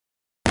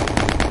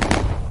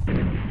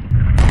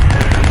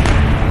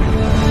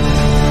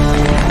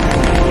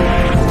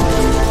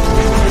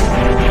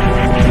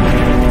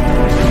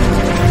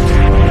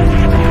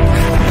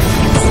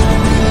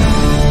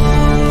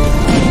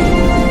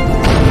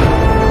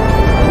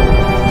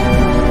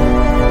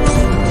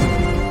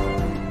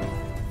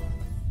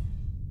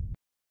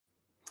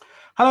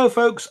Hello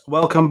folks,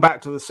 welcome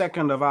back to the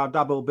second of our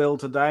double bill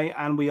today,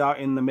 and we are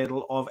in the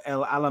middle of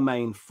El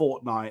Alamein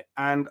fortnight.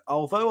 And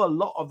although a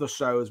lot of the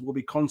shows will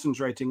be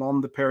concentrating on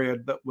the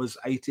period that was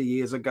 80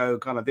 years ago,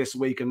 kind of this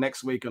week and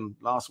next week and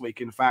last week,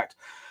 in fact,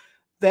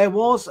 there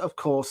was, of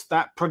course,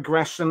 that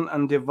progression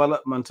and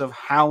development of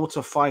how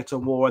to fight a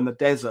war in the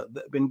desert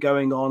that had been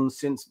going on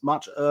since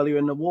much earlier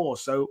in the war.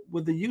 So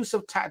with the use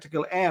of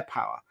tactical air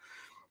power,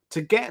 to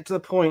get to the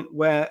point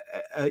where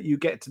you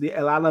get to the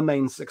El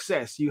Alamein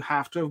success, you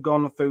have to have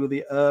gone through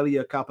the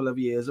earlier couple of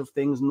years of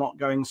things not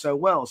going so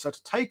well. So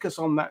to take us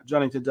on that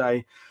journey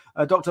today,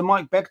 Dr.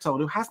 Mike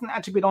Bechthold, who hasn't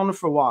actually been on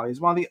for a while, he's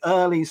one of the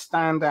early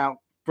standout,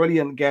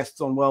 brilliant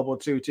guests on World War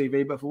II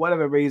TV, but for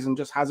whatever reason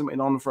just hasn't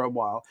been on for a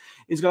while.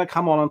 He's going to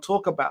come on and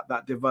talk about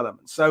that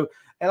development. So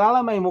El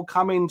Alamein will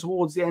come in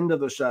towards the end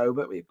of the show,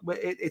 but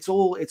it's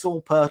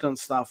all pertinent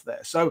stuff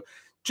there. So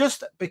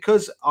just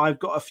because I've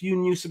got a few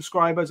new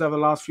subscribers over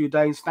the last few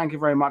days, thank you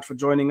very much for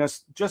joining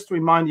us. Just to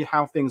remind you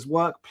how things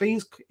work,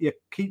 please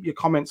keep your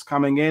comments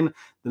coming in.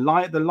 The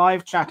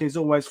live chat is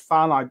always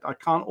fun. I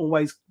can't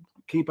always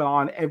keep an eye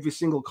on every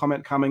single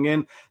comment coming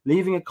in.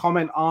 Leaving a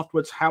comment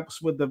afterwards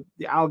helps with the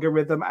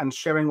algorithm, and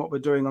sharing what we're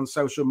doing on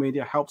social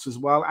media helps as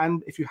well.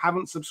 And if you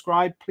haven't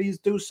subscribed, please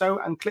do so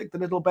and click the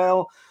little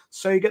bell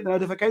so you get the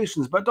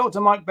notifications. But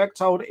Dr. Mike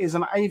Bechthold is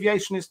an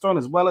aviation historian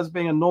as well as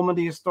being a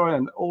Normandy historian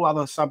and all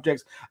other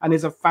subjects, and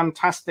is a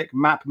fantastic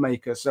map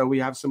maker. So we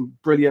have some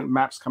brilliant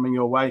maps coming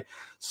your way.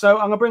 So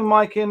I'm going to bring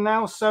Mike in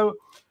now. So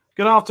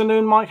good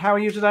afternoon, Mike. How are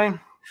you today?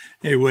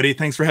 Hey, Woody.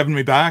 Thanks for having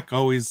me back.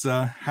 Always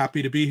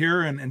happy to be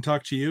here and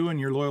talk to you and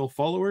your loyal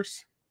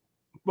followers.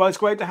 Well, it's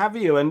great to have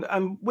you.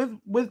 And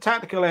with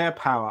tactical air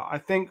power, I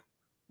think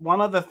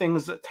one of the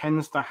things that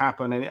tends to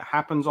happen, and it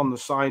happens on the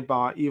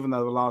sidebar even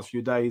though the last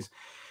few days,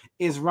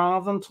 is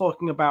rather than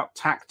talking about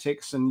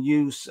tactics and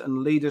use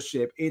and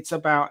leadership, it's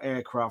about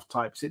aircraft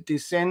types. It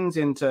descends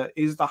into,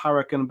 is the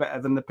Hurricane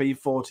better than the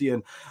P-40?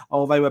 And,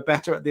 oh, they were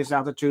better at this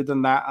altitude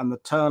than that, and the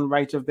turn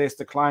rate of this,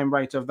 the climb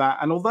rate of that.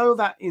 And although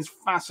that is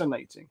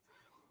fascinating,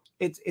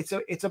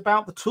 it's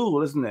about the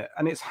tool, isn't it?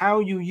 And it's how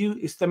you use,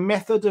 it's the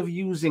method of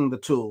using the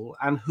tool,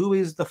 and who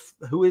is the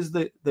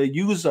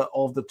user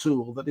of the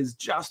tool that is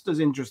just as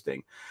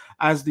interesting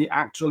as the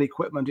actual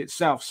equipment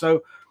itself.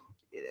 So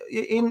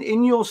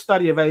in your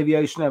study of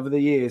aviation over the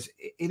years,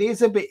 it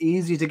is a bit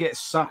easy to get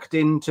sucked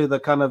into the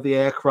kind of the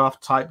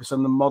aircraft types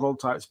and the model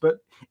types, but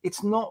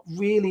it's not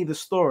really the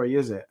story,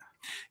 is it?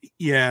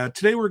 Yeah,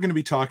 today we're going to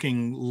be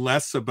talking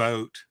less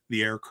about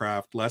the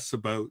aircraft, less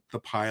about the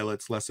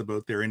pilots, less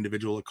about their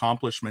individual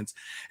accomplishments,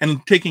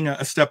 and taking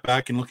a step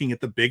back and looking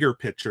at the bigger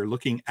picture,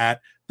 looking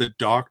at the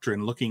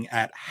doctrine, looking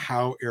at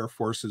how air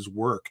forces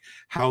work,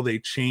 how they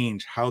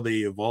change, how they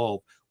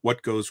evolve,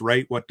 what goes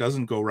right, what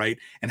doesn't go right,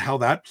 and how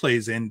that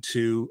plays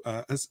into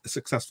a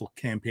successful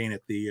campaign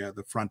at the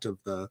front of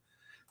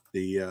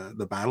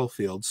the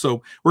battlefield.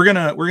 So we're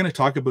gonna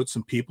talk about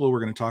some people.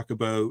 We're gonna talk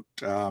about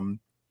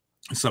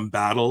some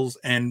battles,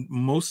 and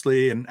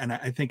mostly, and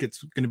I think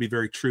it's going to be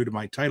very true to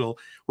my title,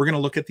 we're going to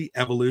look at the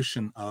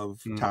evolution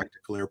of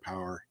tactical air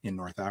power in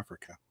North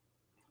Africa.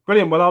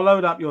 Brilliant. Well, I'll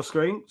load up your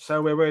screen,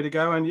 so we're ready to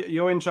go, and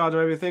you're in charge of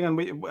everything.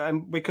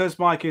 And because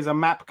Mike is a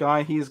map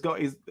guy, he's got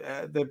his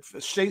the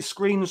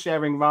screen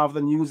sharing rather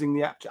than using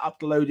the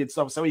uploaded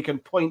stuff, so he can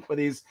point with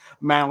his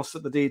mouse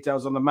at the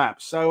details on the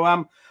map.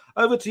 So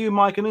over to you,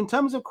 Mike. And in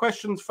terms of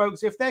questions,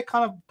 folks, if they're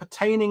kind of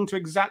pertaining to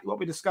exactly what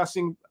we're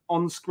discussing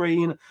on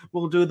screen,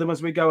 we'll do them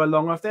as we go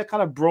along. If they're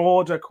kind of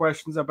broader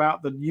questions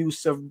about the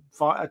use of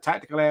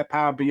tactical air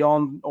power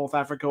beyond North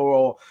Africa,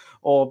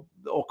 or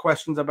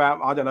questions about,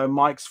 I don't know,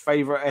 Mike's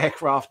favorite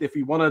aircraft, if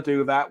you want to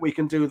do that, we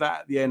can do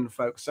that at the end,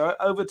 folks. So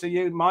over to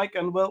you, Mike,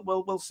 and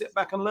we'll sit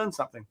back and learn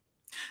something.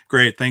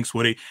 Great, thanks,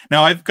 Woody.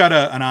 Now I've got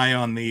an eye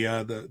on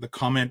the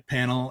comment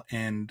panel,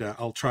 and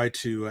I'll try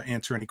to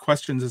answer any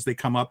questions as they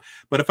come up.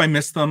 But if I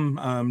miss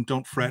them,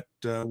 don't fret.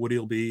 Woody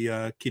will be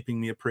keeping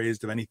me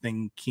appraised of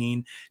anything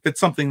keen. If it's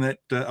something that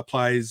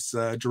applies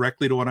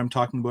directly to what I'm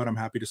talking about, I'm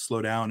happy to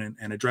slow down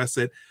and address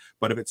it.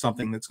 But if it's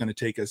something that's going to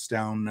take us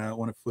down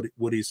one of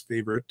Woody's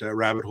favorite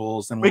rabbit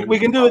holes, then we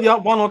can do the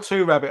one or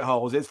two rabbit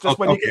holes. It's just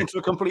when you get into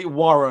a complete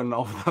warren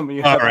of them.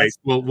 All right,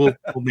 we'll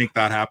make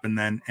that happen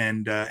then,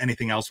 and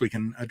anything else we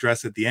can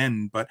address at the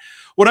end. But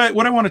what I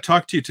want to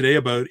talk to you today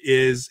about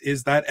is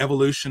that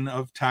evolution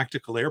of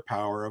tactical air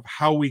power, of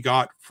how we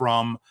got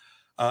from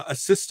a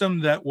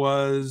system that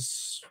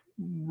was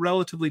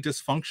relatively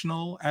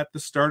dysfunctional at the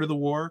start of the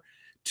war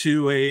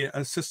to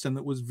a system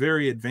that was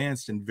very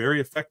advanced and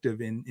very effective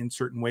in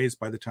certain ways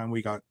by the time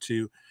we got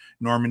to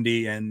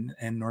Normandy and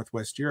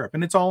Northwest Europe.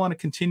 And it's all on a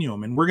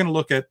continuum. And we're going to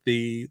look at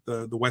the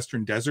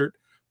Western Desert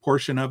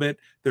portion of it.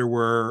 There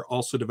were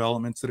also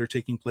developments that are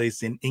taking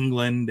place in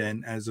England,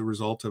 and as a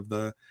result of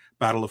the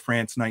Battle of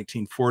France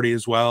 1940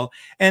 as well.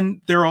 And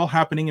they're all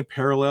happening in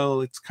parallel.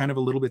 It's kind of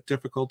a little bit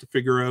difficult to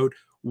figure out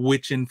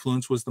which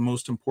influence was the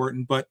most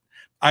important, but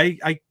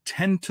I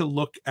tend to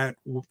look at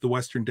the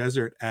Western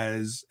Desert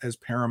as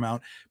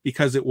paramount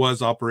because it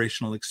was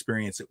operational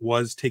experience. It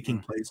was taking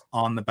place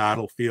on the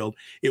battlefield.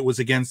 It was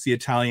against the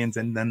Italians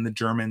and then the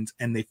Germans,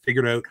 and they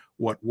figured out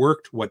what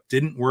worked, what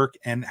didn't work,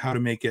 and how to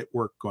make it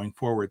work going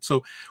forward.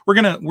 So we're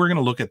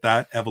gonna look at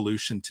that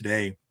evolution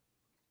today.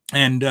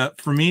 And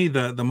for me,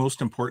 the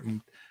most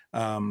important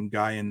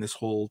guy in this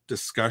whole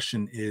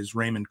discussion is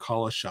Raymond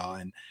Collishaw,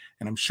 and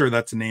I'm sure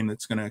that's a name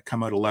that's going to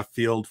come out of left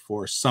field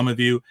for some of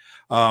you.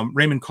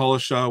 Raymond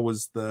Collishaw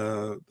was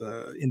the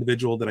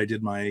individual that I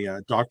did my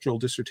doctoral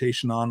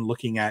dissertation on,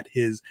 looking at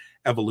his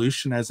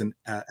evolution as an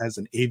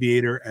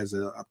aviator, as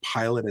a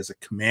pilot, as a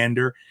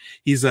commander.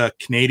 He's a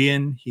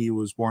Canadian. He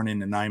was born in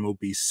Nanaimo,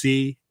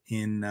 BC,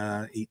 in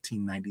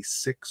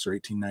 1896 or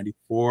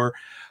 1894,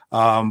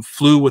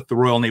 flew with the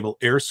Royal Naval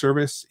Air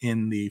Service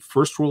in the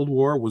First World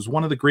War, was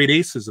one of the great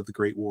aces of the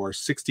Great War,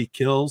 60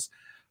 kills,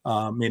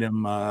 made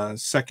him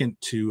second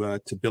to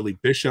Billy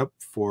Bishop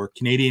for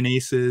Canadian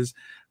aces,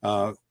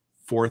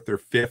 fourth or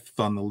fifth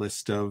on the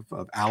list of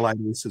Allied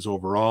aces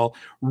overall.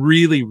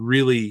 Really,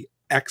 really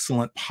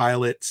excellent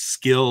pilot,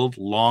 skilled,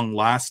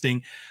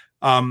 long-lasting.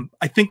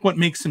 I think what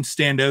makes him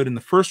stand out in the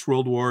First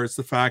World War is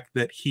the fact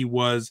that he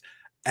was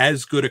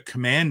as good a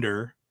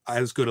commander,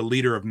 as good a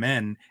leader of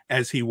men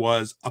as he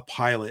was a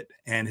pilot,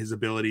 and his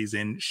abilities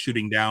in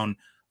shooting down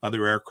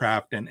other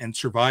aircraft and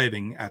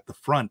surviving at the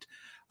front.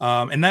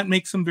 And that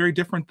makes him very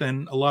different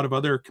than a lot of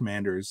other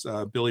commanders.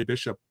 Billy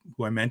Bishop,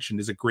 who I mentioned,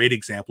 is a great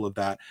example of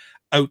that.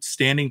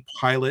 Outstanding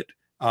pilot,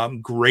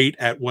 great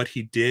at what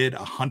he did,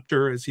 a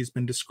hunter, as he's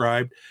been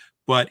described,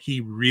 but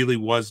he really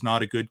was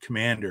not a good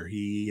commander.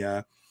 He,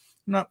 I'm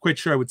not quite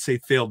sure I would say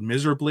failed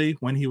miserably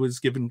when he was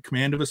given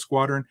command of a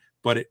squadron,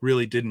 but it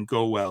really didn't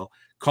go well.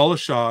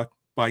 Collishaw,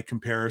 by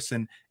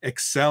comparison,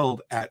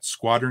 excelled at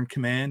squadron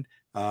command,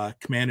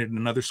 commanded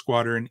another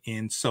squadron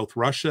in South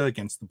Russia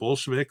against the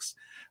Bolsheviks.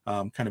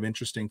 Kind of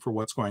interesting for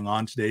what's going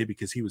on today,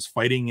 because he was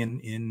fighting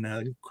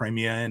in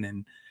Crimea and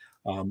in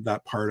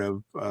that part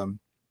of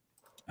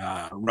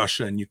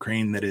Russia and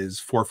Ukraine that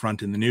is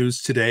forefront in the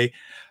news today.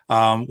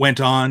 Went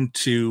on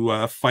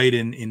to fight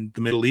in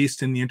the Middle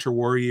East in the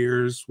interwar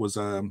years, was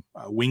a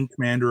wing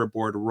commander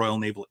aboard a Royal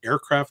Naval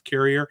aircraft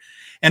carrier.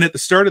 And at the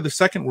start of the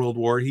Second World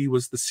War, he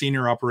was the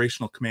senior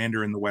operational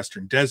commander in the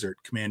Western Desert,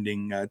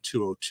 commanding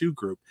 202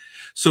 Group.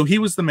 So he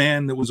was the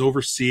man that was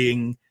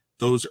overseeing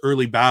those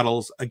early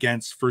battles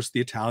against first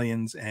the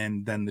Italians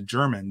and then the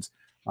Germans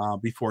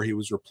before he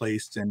was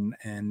replaced, and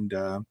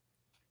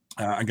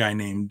a guy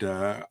named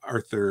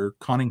Arthur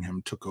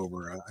Conyngham took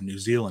over, a New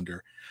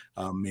Zealander,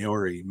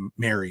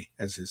 Mary,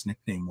 as his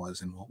nickname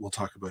was, and we'll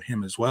talk about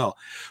him as well.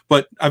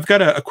 But I've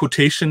got a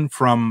quotation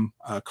from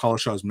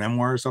Collishaw's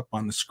memoirs up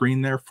on the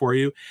screen there for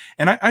you,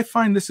 and I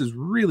find this is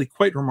really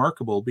quite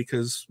remarkable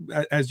because,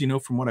 as you know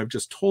from what I've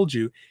just told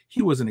you,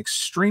 he was an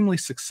extremely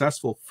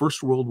successful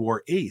First World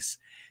War ace,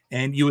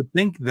 and you would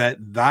think that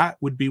that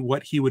would be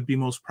what he would be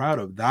most proud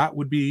of. That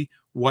would be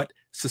what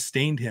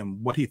sustained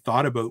him, what he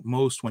thought about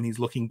most when he's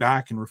looking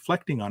back and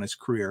reflecting on his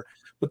career.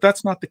 But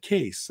that's not the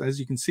case. As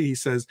you can see, he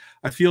says,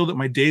 I feel that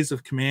my days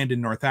of command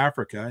in North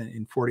Africa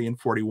in 40 and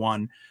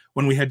 41,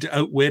 when we had to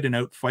outwit and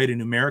outfight a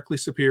numerically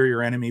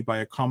superior enemy by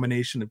a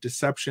combination of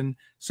deception,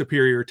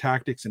 superior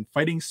tactics, and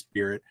fighting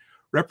spirit,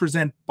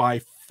 represent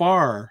by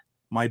far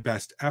my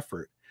best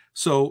effort.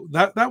 So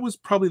that was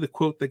probably the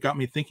quote that got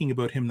me thinking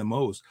about him the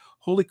most.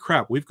 Holy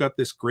crap, we've got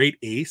this great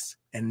ace,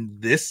 and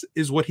this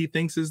is what he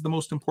thinks is the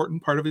most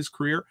important part of his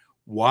career.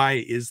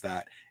 Why is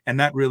that? And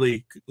that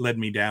really led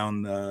me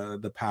down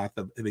the path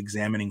of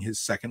examining his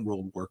Second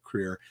World War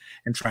career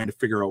and trying to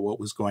figure out what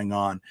was going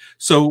on.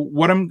 So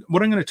what I'm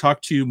going to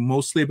talk to you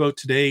mostly about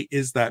today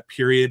is that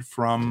period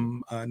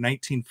from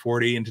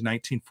 1940 into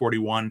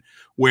 1941,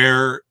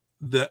 where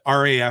the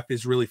RAF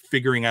is really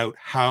figuring out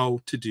how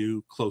to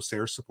do close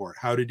air support,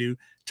 how to do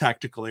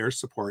tactical air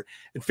support,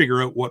 and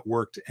figure out what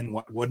worked and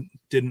what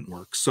didn't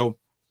work. So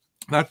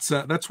that's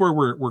where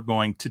we're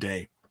going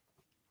today.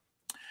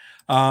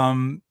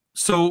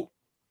 So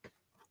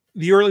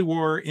the early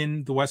war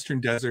in the Western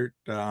Desert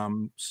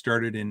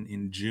started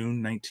in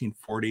June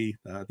 1940.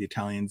 The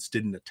Italians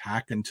didn't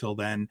attack until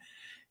then,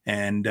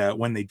 and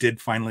when they did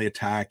finally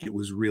attack, it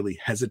was really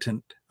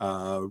hesitant,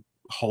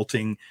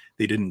 halting.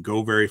 They didn't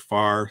go very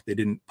far. They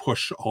didn't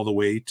push all the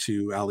way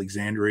to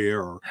Alexandria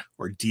or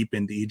deep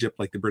into Egypt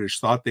like the British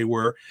thought they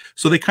were.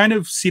 So they kind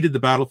of ceded the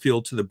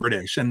battlefield to the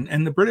British,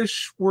 and the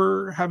British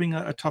were having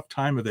a tough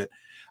time of it.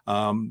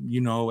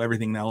 You know,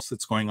 everything else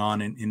that's going on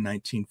in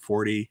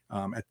 1940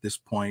 at this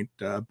point,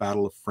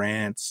 Battle of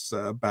France,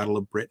 Battle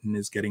of Britain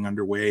is getting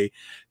underway,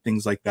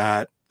 things like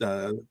that.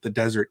 The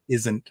desert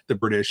isn't the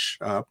British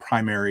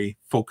primary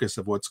focus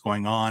of what's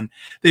going on.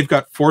 They've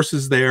got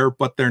forces there,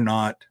 but they're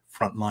not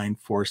frontline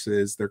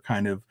forces. They're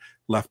kind of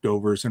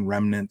leftovers and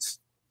remnants.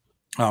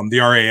 The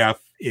RAF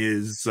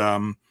is,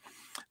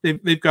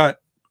 they've got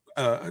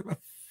a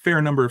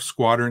fair number of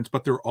squadrons,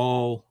 but they're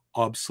all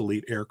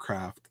obsolete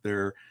aircraft.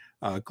 They're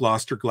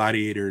Gloucester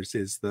Gladiators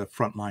is the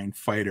frontline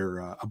fighter,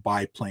 a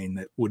biplane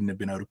that wouldn't have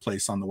been out of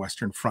place on the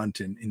Western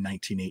Front in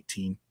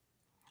 1918.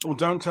 Well,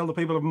 don't tell the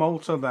people of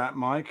Malta that,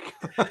 Mike.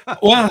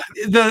 Well,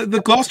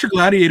 the Gloucester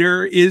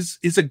Gladiator is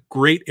a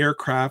great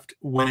aircraft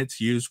when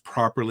it's used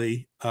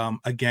properly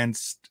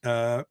against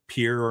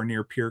peer or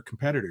near peer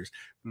competitors.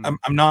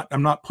 I'm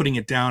not putting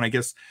it down. I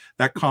guess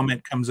that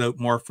comment comes out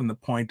more from the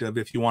point of,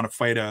 if you want to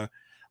fight a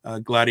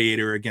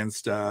Gladiator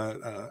against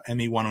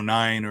ME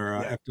 109 or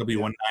a FW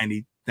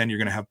 190, then you're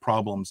going to have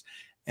problems.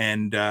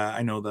 And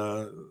I know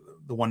the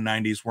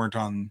 190s weren't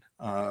on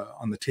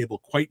the table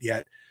quite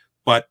yet.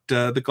 But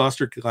the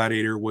Gloucester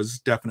Gladiator was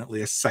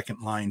definitely a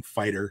second-line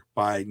fighter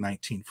by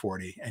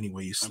 1940, any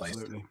way you slice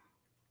it.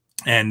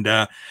 And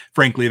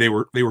frankly, they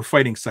were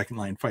fighting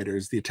second-line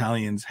fighters. The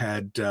Italians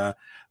had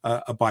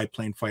a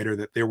biplane fighter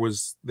that there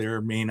was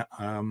their main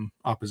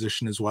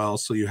opposition as well.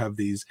 So you have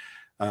these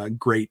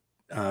great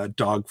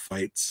dog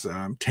fights,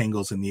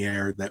 tangles in the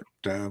air that,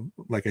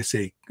 like I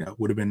say,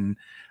 would have been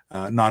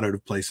not out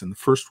of place in the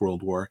First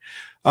World War.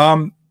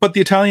 But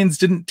the Italians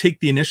didn't take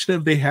the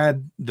initiative. They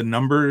had the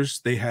numbers.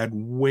 They had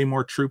way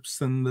more troops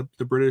than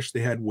the British. They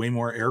had way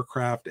more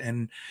aircraft.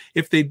 And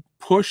if they'd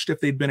pushed,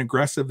 if they'd been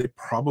aggressive, they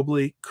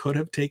probably could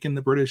have taken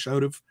the British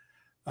out of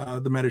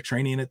the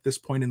Mediterranean at this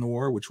point in the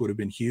war, which would have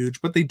been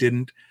huge, but they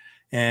didn't.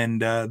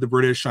 And the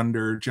British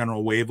under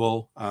General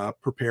Wavell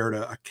prepared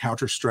a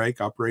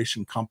counterstrike,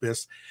 Operation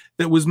Compass,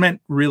 that was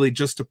meant really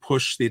just to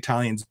push the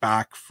Italians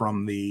back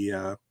from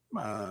the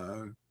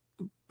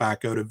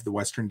back out of the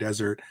Western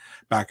Desert,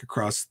 back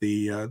across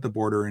the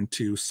border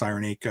into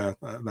Cyrenaica,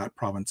 that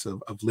province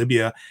of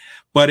Libya.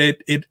 But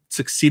it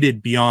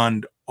succeeded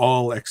beyond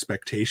all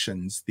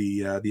expectations.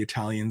 The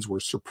Italians were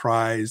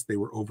surprised, they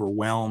were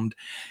overwhelmed,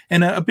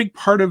 and a big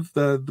part of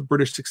the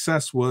British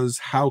success was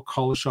how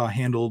Collishaw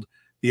handled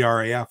the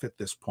RAF at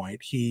this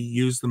point. He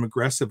used them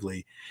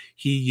aggressively.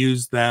 He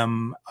used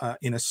them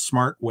in a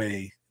smart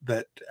way,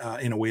 that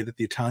in a way that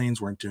the Italians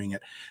weren't doing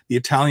it. The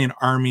Italian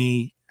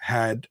army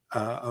had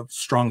a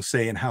strong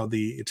say in how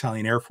the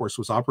Italian Air Force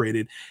was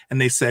operated. And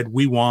they said,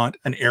 we want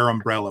an air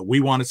umbrella.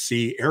 We want to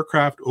see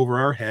aircraft over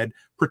our head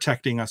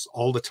protecting us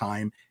all the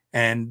time.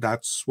 And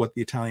that's what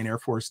the Italian Air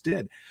Force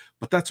did.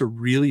 But that's a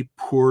really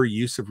poor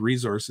use of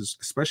resources,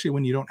 especially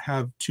when you don't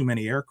have too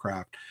many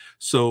aircraft.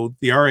 So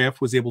the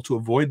RAF was able to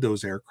avoid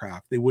those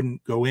aircraft. They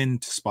wouldn't go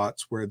into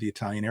spots where the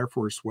Italian Air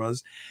Force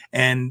was.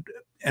 And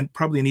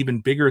probably an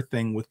even bigger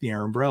thing with the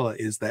air umbrella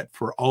is that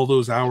for all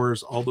those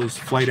hours, all those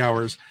flight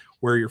hours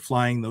where you're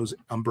flying those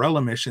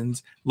umbrella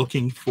missions,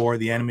 looking for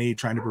the enemy,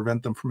 trying to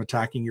prevent them from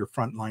attacking your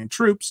frontline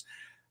troops,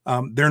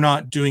 they're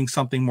not doing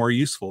something more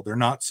useful. They're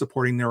not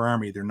supporting their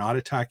army. They're not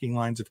attacking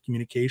lines of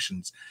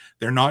communications.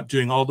 They're not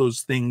doing all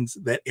those things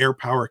that air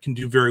power can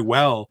do very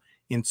well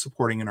in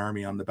supporting an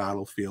army on the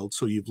battlefield.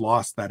 So you've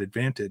lost that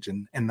advantage.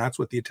 And that's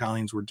what the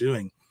Italians were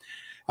doing.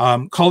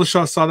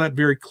 Collishaw saw that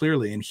very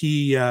clearly, and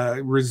he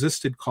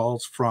resisted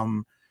calls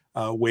from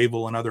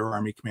Wavell and other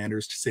army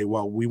commanders to say,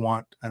 well, we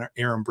want an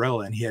air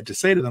umbrella. And he had to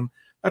say to them,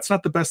 that's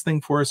not the best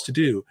thing for us to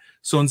do.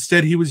 So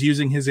instead, he was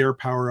using his air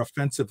power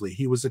offensively.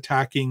 He was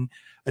attacking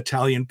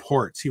Italian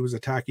ports. He was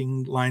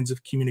attacking lines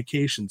of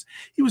communications.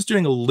 He was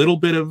doing a little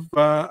bit of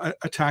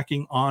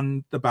attacking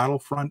on the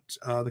battlefront,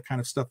 the kind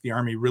of stuff the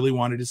army really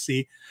wanted to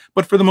see.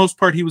 But for the most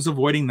part, he was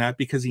avoiding that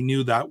because he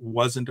knew that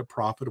wasn't a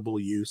profitable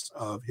use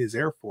of his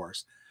Air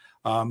Force.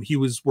 He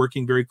was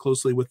working very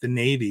closely with the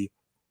Navy.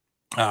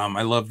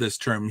 I love this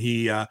term.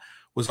 He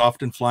was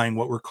often flying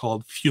what were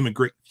called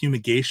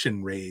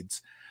fumigation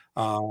raids.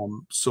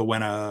 So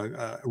when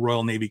a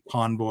Royal Navy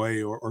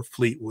convoy or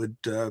fleet would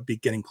be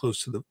getting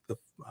close to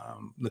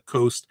the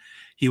coast,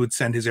 he would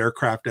send his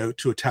aircraft out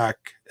to attack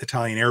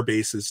Italian air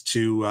bases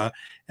to,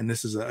 and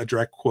this is a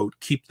direct quote,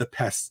 keep the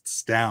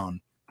pests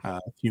down,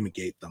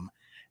 fumigate them.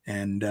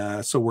 And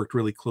so worked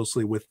really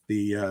closely with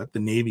the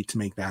Navy to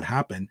make that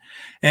happen.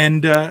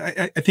 And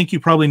I think you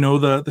probably know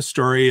the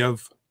story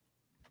of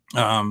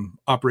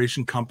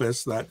Operation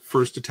Compass. That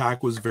first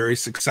attack was very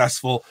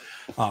successful.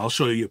 I'll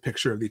show you a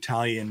picture of the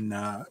Italian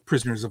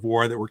prisoners of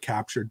war that were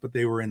captured, but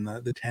they were in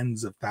the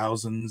tens of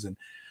thousands. And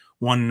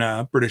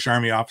one British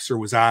Army officer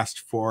was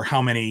asked for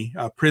how many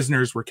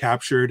prisoners were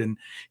captured, and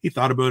he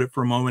thought about it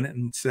for a moment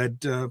and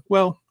said,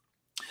 well,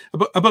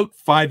 about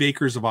 5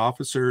 acres of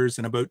officers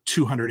and about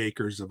 200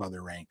 acres of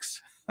other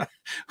ranks,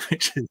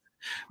 which is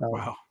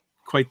wow,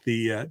 quite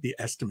the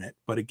estimate,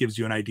 but it gives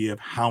you an idea of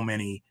how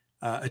many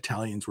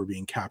Italians were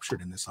being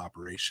captured in this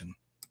operation.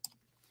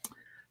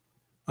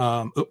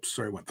 Oops,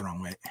 sorry, I went the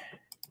wrong way.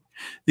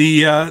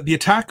 The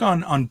attack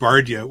on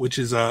Bardia, which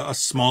is a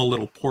small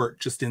little port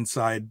just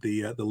inside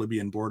the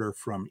Libyan border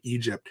from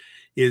Egypt,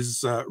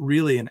 is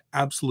really an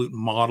absolute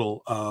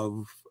model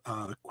of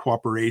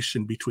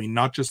cooperation between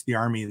not just the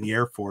Army and the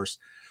Air Force,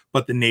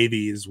 but the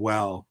Navy as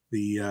well.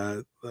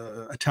 The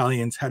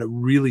Italians had a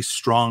really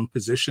strong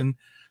position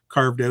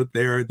carved out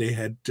there. They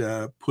had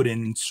put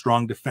in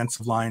strong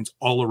defensive lines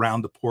all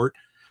around the port.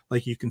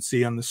 like you can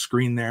see on the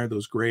screen there.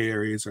 Those gray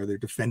areas are their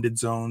defended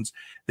zones.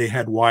 They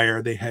had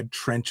wire, they had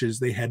trenches,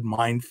 they had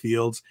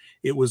minefields.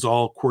 It was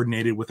all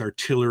coordinated with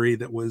artillery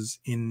that was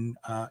in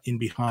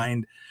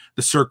behind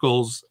the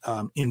circles.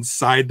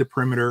 Inside the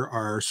perimeter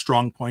are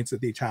strong points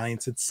that the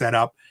Italians had set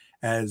up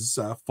as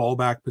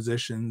fallback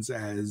positions,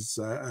 as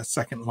a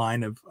second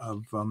line of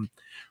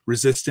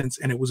resistance.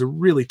 And it was a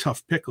really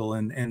tough pickle.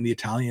 And the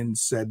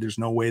Italians said, there's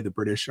no way the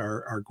British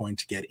are going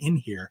to get in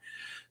here.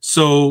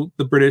 So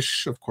the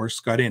British, of course,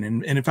 got in.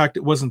 And in fact,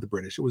 it wasn't the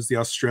British, it was the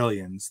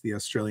Australians. The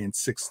Australian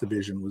 6th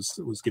Division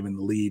was given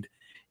the lead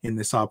in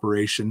this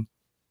operation.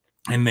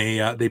 And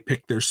they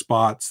picked their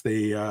spots.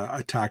 They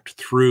attacked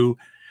through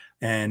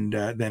and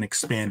then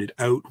expanded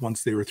out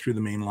once they were through the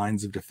main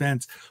lines of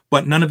defense.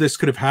 But none of this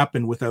could have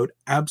happened without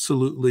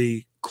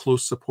absolutely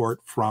close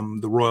support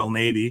from the Royal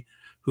Navy,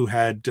 who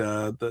had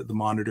the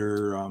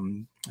Monitor,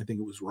 I think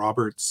it was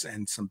Roberts,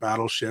 and some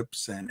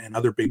battleships and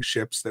other big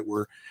ships that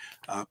were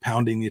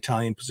pounding the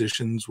Italian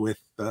positions with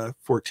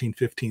 14,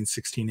 15,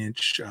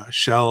 16-inch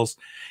shells,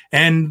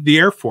 and the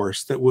Air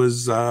Force that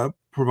was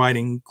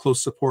providing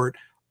close support,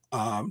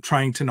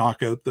 trying to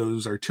knock out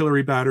those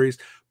artillery batteries,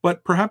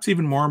 but perhaps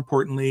even more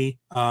importantly,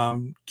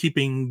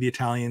 keeping the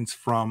Italians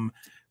from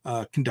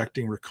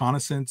conducting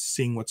reconnaissance,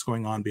 seeing what's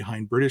going on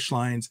behind British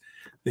lines.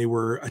 They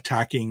were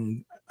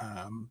attacking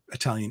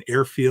Italian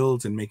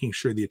airfields and making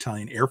sure the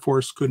Italian Air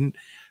Force couldn't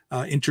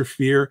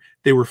interfere.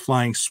 They were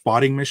flying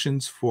spotting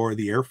missions for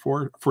the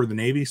the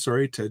Navy,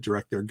 sorry, to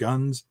direct their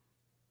guns.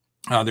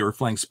 They were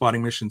flying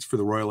spotting missions for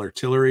the Royal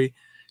Artillery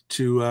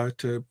to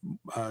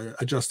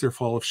adjust their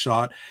fall of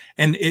shot.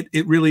 And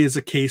it really is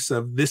a case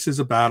of, this is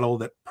a battle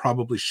that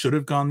probably should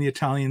have gone the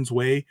Italians'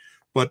 way,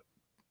 but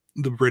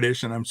the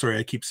British, and I'm sorry,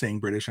 I keep saying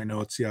British, I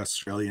know it's the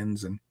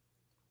Australians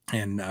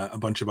and a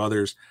bunch of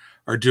others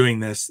are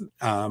doing this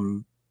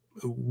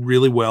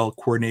really well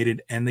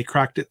coordinated, and they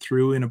cracked it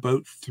through in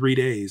about 3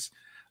 days,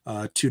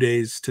 2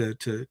 days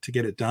to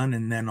get it done.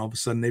 And then all of a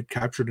sudden they've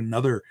captured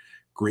another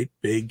great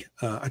big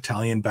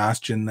Italian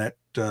bastion that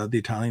the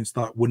Italians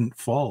thought wouldn't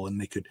fall,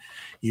 and they could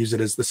use it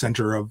as the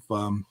center of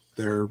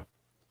their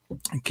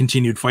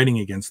continued fighting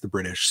against the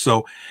British.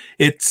 So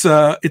it's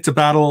a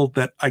battle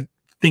that I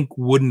think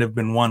wouldn't have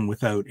been won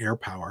without air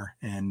power,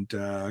 and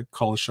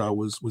Collishaw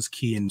was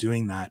key in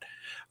doing that.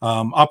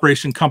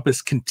 Operation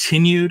Compass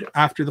continued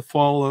after the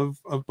fall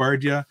of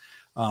Bardia.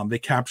 They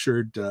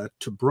captured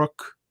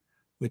Tobruk,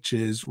 which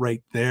is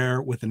right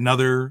there, with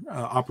another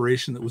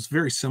operation that was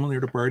very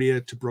similar to Bardia.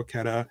 Tobruk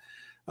had a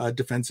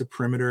defensive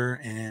perimeter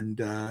and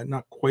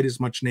not quite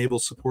as much naval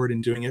support in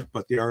doing it,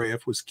 but the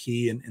RAF was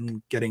key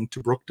in getting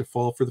Tobruk to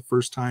fall for the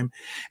first time.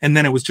 And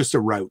then it was just a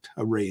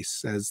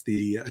race, as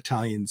the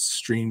Italians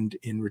streamed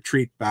in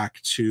retreat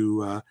back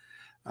to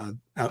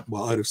out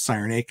of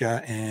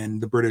Cyrenaica, and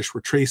the British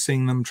were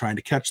tracing them, trying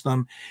to catch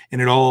them,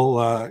 and it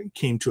all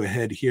came to a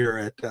head here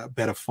at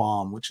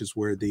Bechthold, which is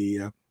where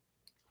the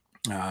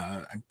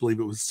I believe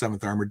it was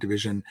 7th Armored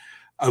Division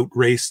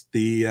outraced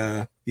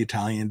the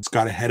Italians,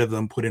 got ahead of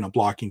them, put in a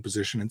blocking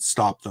position, and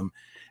stopped them.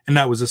 And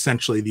that was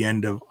essentially the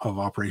end of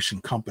Operation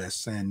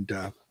Compass, and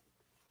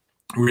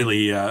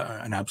really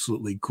an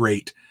absolutely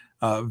great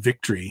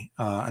victory,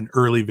 an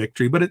early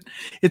victory. But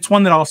it's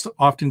one that also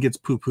often gets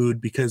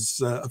poo-pooed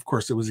because, of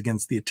course, it was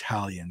against the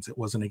Italians. It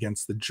wasn't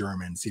against the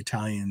Germans. The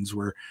Italians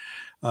were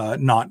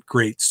not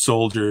great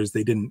soldiers.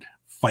 They didn't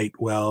fight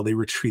well. They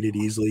retreated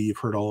easily. You've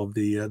heard all of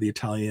the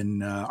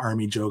Italian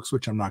army jokes,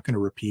 which I'm not going to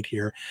repeat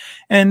here.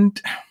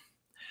 And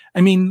I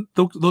mean,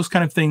 those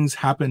kind of things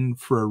happen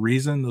for a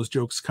reason. Those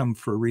jokes come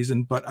for a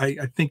reason, but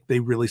I think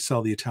they really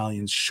sell the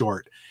Italians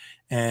short.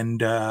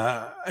 And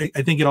I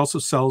think it also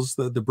sells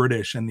the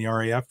British and the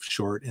RAF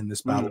short in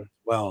this battle as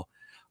well.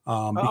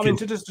 I mean,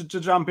 to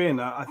jump in,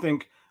 I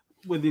think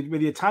with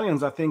the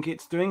Italians, I think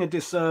it's doing a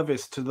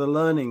disservice to the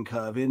learning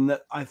curve, in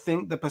that I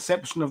think the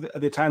perception of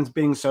the Italians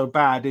being so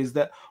bad is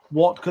that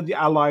what could the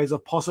Allies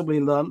have possibly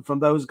learned from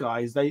those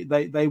guys? They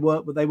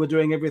were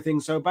doing everything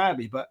so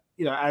badly. But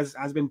you know, as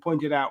has been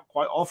pointed out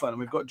quite often, and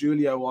we've got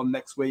Giulio on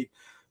next week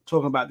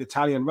talking about the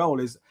Italian role,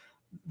 is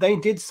they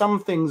did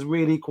some things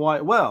really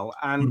quite well,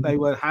 and they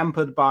were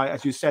hampered by,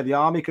 as you said, the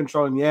army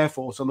controlling the air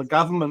force and the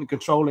government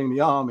controlling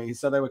the army.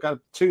 So they were kind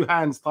of two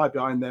hands tied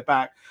behind their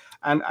back,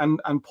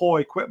 and poor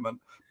equipment.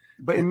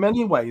 But in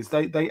many ways,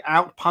 they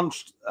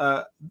outpunched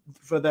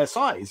for their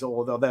size,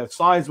 or their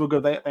size were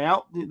good.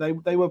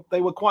 They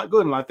were quite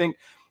good, and I think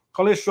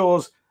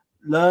Collishaw's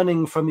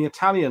learning from the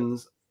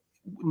Italians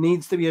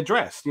needs to be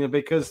addressed, you know,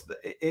 because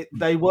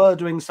they were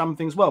doing some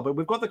things well. But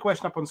we've got the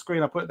question up on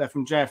screen. I put it there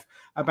from Jeff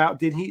about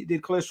did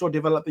Collishaw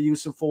develop the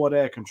use of forward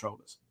air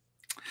controllers?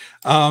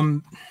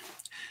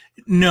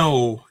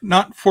 No,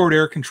 not forward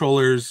air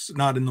controllers,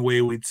 not in the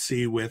way we'd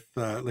see with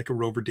like a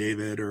Rover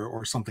David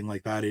or something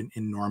like that in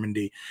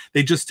Normandy.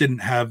 They just didn't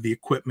have the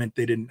equipment.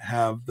 They didn't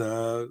have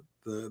the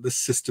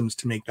systems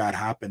to make that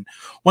happen.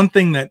 One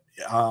thing that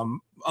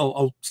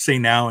I'll say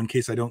now, in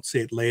case I don't say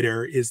it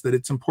later, is that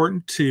it's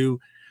important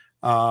to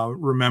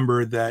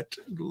remember that,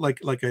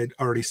 like I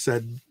already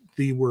said,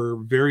 they were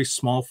very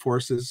small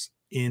forces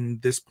in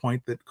this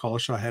point that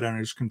Collishaw had under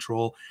his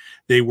control.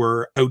 They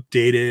were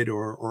outdated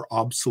or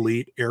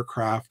obsolete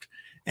aircraft,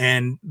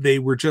 and they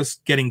were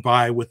just getting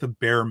by with a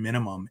bare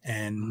minimum.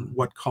 And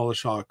what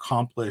Collishaw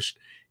accomplished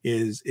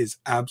is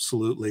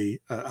absolutely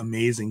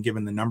amazing,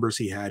 given the numbers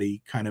he had.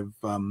 He kind of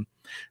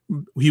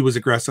he was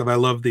aggressive. I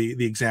love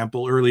the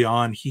example early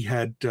on. He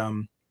had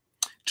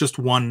just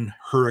one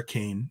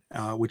Hurricane,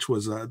 which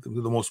was the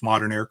most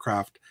modern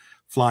aircraft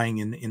flying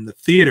in the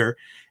theater,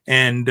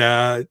 and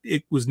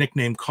it was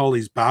nicknamed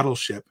Collie's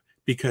battleship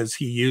because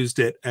he used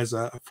it as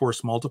a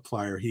force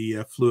multiplier.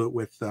 He flew it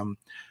with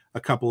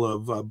a couple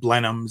of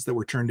Blenheims that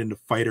were turned into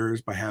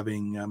fighters by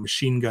having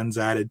machine guns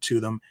added to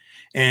them,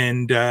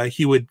 and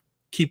he would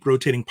keep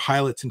rotating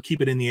pilots and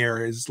keep it in the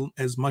air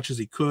as much as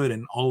he could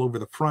and all over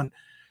the front.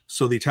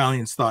 So the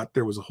Italians thought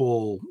there was a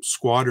whole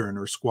squadron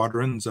or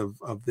squadrons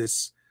of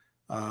this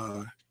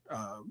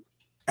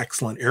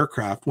excellent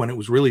aircraft, when it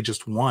was really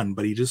just one,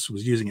 but he just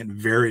was using it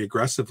very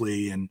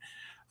aggressively. And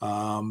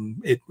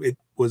it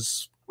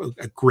was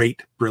a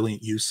great,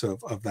 brilliant use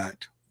of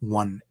that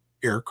one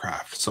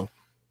aircraft. So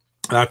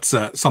that's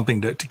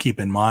something to keep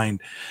in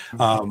mind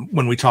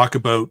when we talk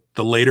about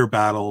the later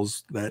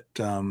battles that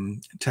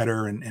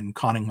Tedder and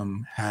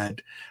Conyngham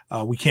had.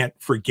 We can't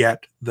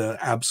forget the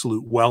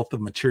absolute wealth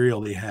of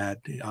material they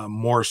had.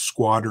 More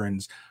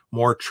squadrons,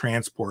 more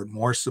transport,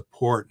 more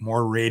support,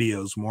 more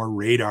radios, more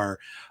radar,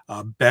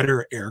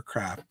 better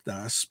aircraft,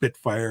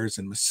 Spitfires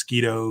and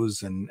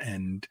Mosquitoes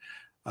and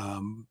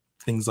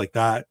things like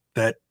that.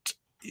 That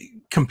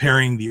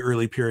comparing the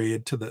early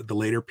period to the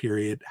later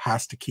period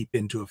has to keep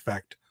into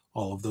effect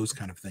all of those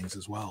kind of things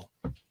as well.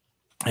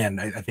 And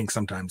I think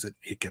sometimes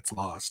it gets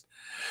lost.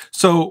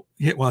 So,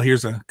 well,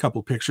 here's a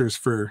couple pictures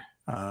for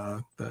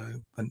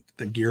the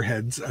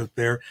gearheads out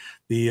there.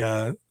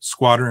 The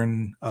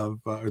squadron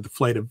of, or the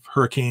flight of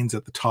Hurricanes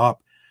at the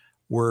top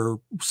were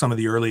some of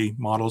the early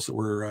models that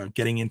were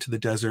getting into the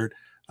desert.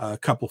 A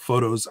couple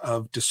photos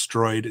of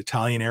destroyed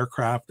Italian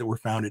aircraft that were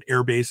found at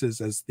air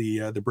bases as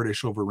the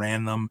British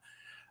overran them.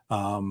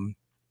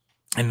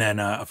 And then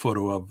a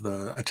photo of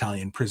the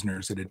Italian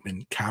prisoners that had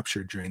been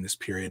captured during this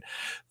period.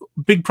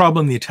 Big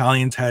problem the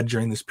Italians had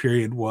during this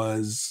period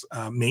was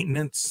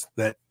maintenance,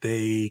 that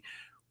they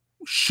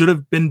should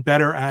have been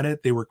better at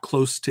it. They were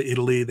close to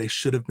Italy. They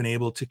should have been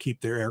able to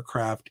keep their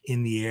aircraft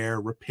in the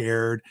air,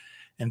 repaired,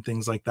 and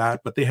things like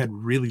that. But they had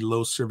really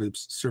low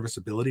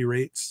serviceability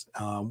rates,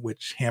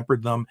 which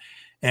hampered them.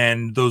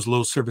 And those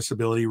low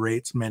serviceability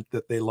rates meant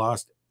that they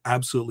lost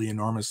absolutely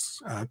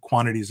enormous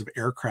quantities of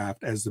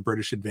aircraft as the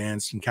British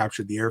advanced and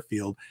captured the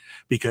airfield,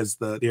 because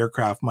the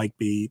aircraft might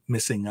be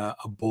missing a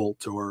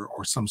bolt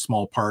or some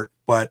small part,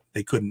 but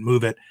they couldn't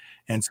move it.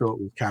 And so it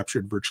was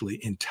captured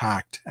virtually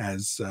intact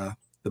as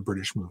the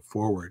British moved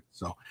forward.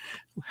 So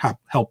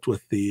helped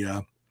with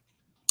the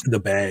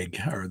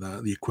bag, or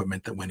the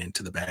equipment that went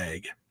into the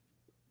bag.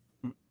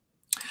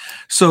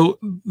 So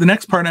the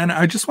next part, and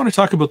I just want to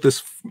talk about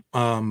this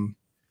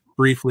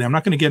briefly. I'm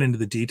not going to get into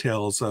the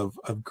details of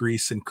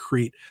Greece and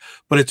Crete,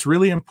 but it's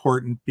really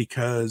important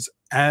because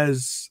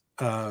as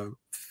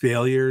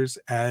failures,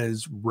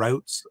 as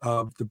routes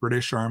of the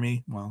British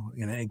Army, well,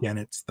 again,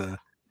 it's the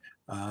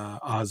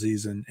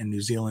Aussies and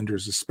New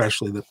Zealanders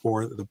especially that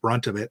bore the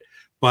brunt of it.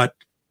 But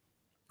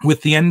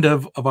with the end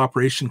of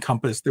Operation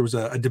Compass, there was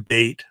a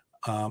debate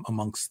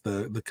amongst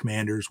the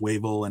commanders,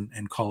 Wavell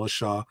and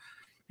Collishaw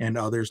and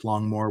others.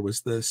 Longmore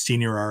was the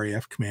senior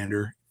RAF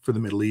commander for the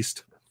Middle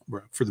East,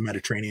 for the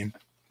Mediterranean.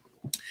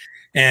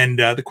 And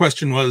the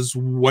question was,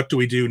 what do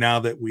we do now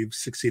that we've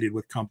succeeded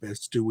with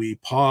Compass? Do we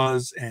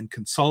pause and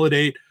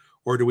consolidate,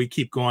 or do we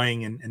keep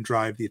going and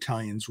drive the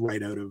Italians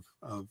right out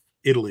of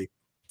Italy,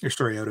 or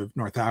sorry, out of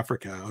North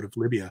Africa, out of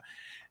Libya?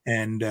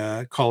 And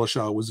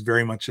Collishaw was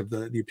very much of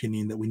the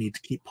opinion that we need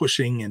to keep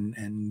pushing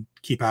and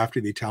keep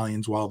after the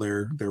Italians while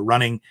they're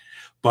running.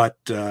 But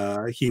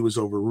he was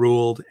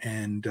overruled,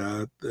 and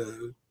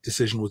the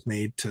decision was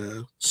made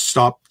to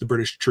stop the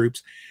British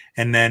troops.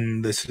 And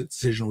then this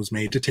decision was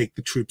made to take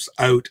the troops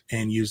out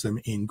and use them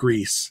in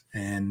Greece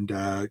and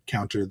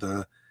counter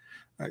the,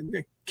 I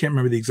can't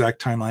remember the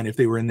exact timeline, if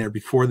they were in there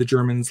before the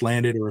Germans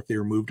landed or if they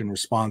were moved in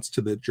response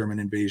to the German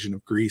invasion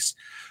of Greece.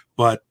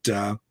 But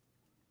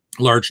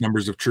large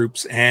numbers of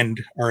troops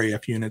and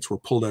RAF units were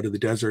pulled out of the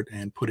desert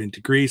and put into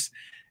Greece.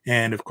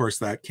 And of course,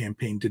 that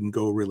campaign didn't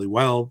go really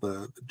well.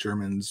 The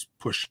Germans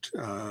pushed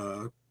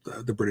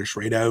the British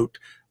right out,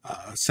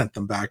 sent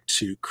them back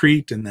to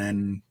Crete, and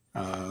then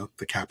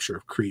the capture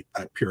of Crete,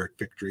 that Pyrrhic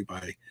victory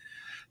by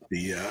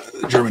the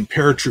German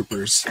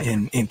paratroopers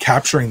in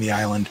capturing the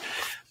island.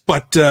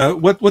 But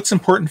what's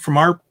important from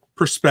our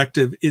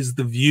perspective is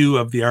the view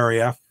of the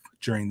RAF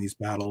during these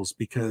battles,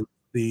 because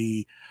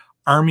the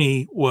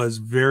Army was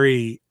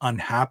very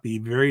unhappy,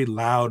 very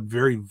loud,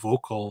 very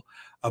vocal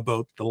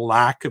about the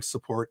lack of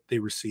support they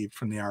received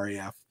from the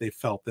RAF. They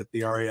felt that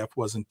the RAF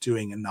wasn't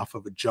doing enough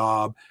of a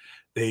job.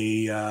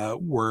 They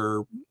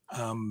were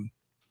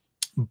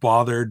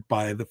bothered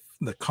by the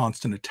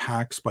constant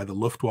attacks by the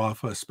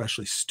Luftwaffe,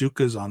 especially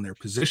Stukas, on their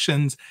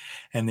positions,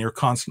 and they're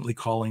constantly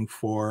calling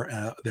for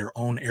their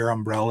own air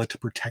umbrella to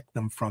protect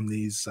them from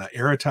these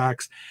air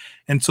attacks.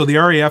 And so the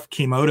RAF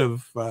came out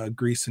of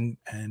Greece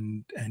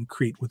and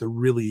Crete with a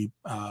really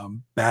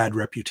bad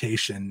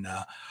reputation.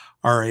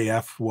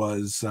 RAF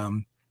was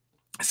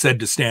said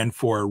to stand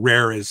for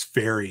rare as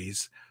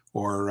fairies,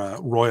 or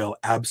Royal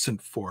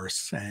Absent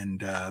Force,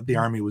 and the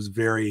Army was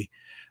very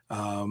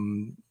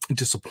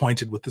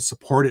disappointed with the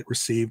support it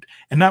received,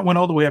 and that went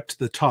all the way up to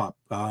the top,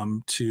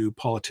 to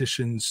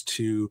politicians,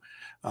 to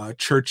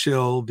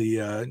Churchill.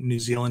 The New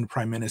Zealand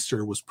Prime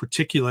Minister was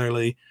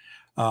particularly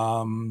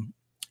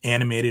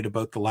animated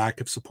about the lack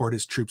of support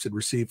his troops had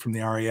received from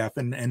the RAF,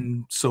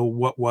 and so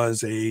what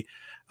was a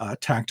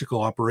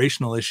tactical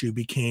operational issue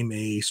became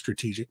a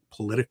strategic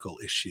political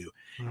issue,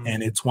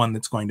 and it's one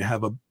that's going to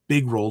have a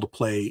big role to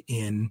play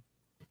in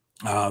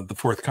the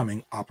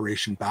forthcoming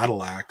Operation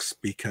Battleaxe,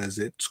 because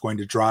it's going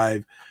to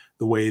drive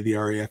the way the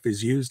RAF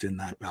is used in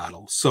that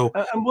battle. So,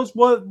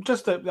 and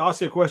just to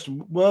ask you a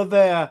question, were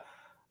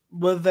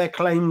there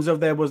claims of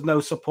there was no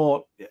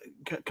support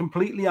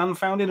completely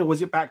unfounded, or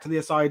was it back to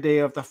this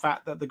idea of the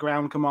fact that the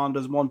ground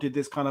commanders wanted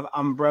this kind of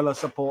umbrella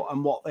support,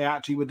 and what they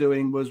actually were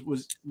doing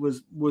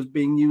was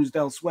being used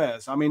elsewhere?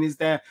 So, I mean,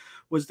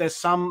 was there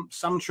some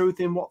truth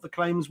in what the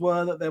claims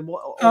were, that there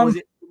was, or was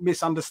it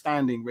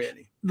misunderstanding,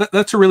 really?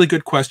 That's a really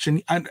good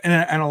question, and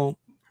I'll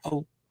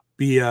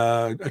be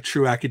a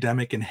true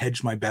academic and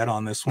hedge my bet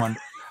on this one,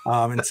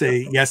 and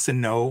say yes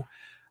and no.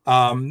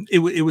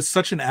 It was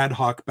such an ad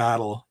hoc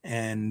battle,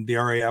 and the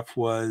RAF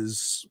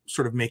was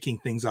sort of making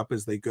things up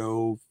as they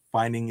go,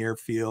 finding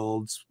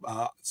airfields,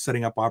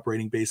 setting up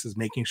operating bases,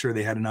 making sure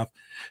they had enough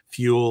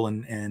fuel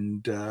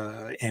and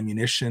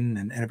ammunition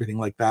and everything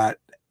like that.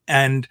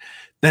 And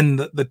then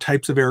the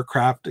types of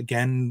aircraft,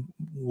 again,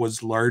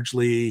 was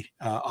largely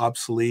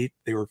obsolete.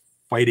 They were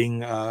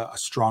fighting a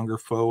stronger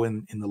foe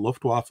in the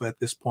Luftwaffe at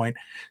this point.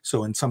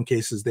 So in some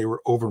cases, they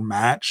were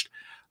overmatched.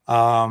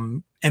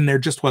 And there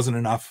just wasn't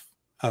enough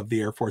of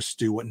the Air Force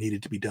to do what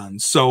needed to be done.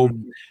 So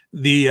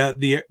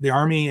the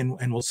Army,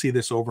 and we'll see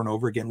this over and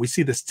over again, we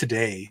see this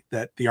today,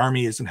 that the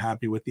Army isn't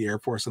happy with the Air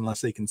Force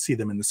unless they can see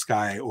them in the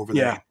sky over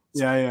there.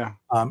 Yeah.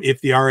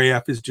 If the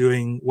RAF is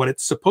doing what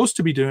it's supposed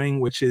to be doing,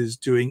 which is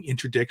doing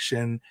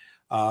interdiction,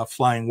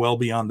 flying well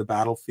beyond the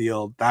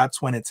battlefield, that's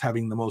when it's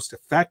having the most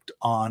effect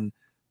on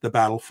the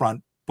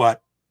battlefront.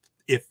 But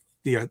if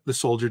the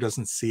soldier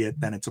doesn't see it,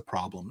 then it's a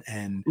problem.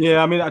 And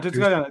yeah, I mean, I just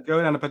go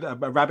down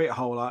a rabbit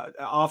hole.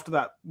 After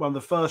that, one of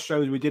the first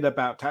shows we did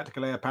about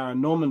tactical air power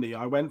in Normandy,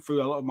 I went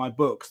through a lot of my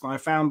books, and I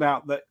found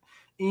out that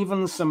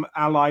even some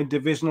Allied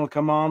divisional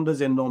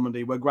commanders in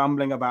Normandy were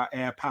grumbling about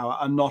air power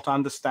and not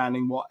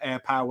understanding what air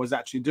power was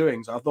actually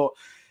doing. So I thought,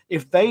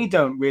 if they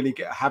don't really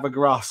have a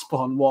grasp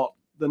on what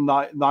the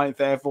 9th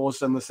Air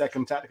Force and the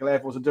 2nd Tactical Air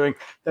Force are doing,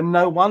 then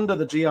no wonder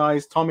the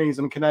GIs, Tommies,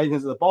 and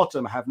Canadians at the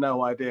bottom have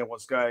no idea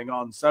what's going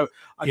on. So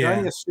I can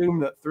only assume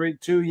that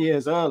 2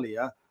 years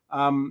earlier,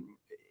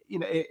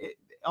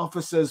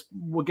 officers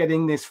were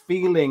getting this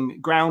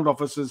feeling, ground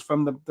officers,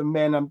 from the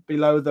men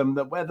below them,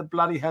 that where the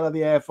bloody hell are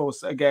the Air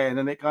Force again?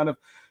 And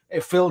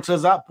it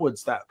filters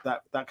upwards,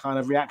 that kind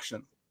of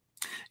reaction.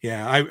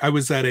 Yeah, I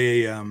was at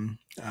a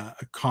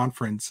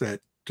conference at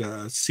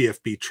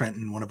CFB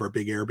Trenton, one of our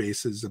big air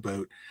bases,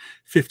 about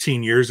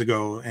 15 years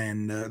ago,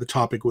 and the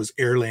topic was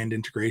air-land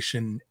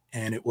integration,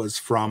 and it was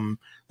from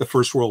the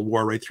First World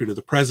War right through to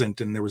the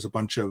present, and there was a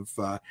bunch of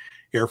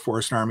Air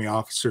Force and Army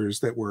officers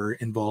that were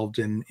involved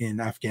in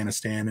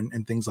Afghanistan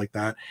and things like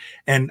that.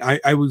 And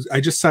I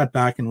just sat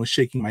back and was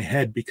shaking my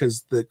head,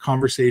 because the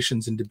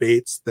conversations and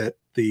debates that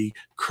the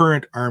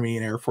current Army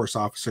and Air Force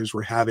officers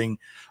were having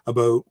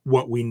about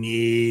what we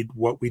need,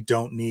 what we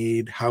don't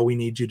need, how we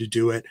need you to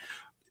do it,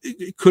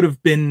 it could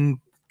have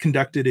been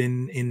conducted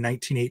in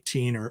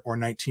 1918 or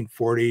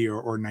 1940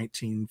 or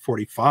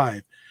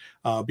 1945,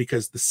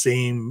 because the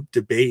same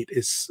debate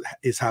is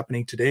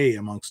happening today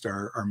amongst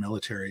our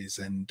militaries.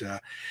 And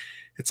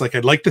it's like,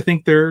 I'd like to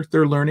think they're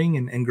learning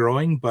and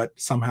growing, but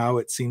somehow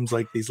it seems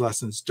like these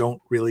lessons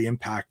don't really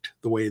impact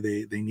the way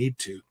they need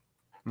to.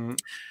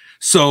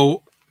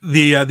 So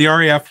the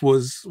RAF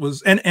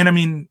was and I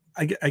mean,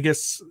 I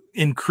guess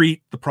in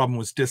Crete, the problem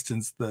was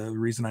distance. The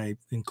reason I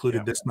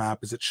included this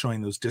map is it's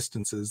showing those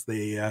distances.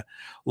 They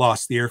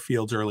lost the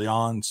airfields early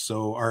on,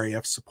 so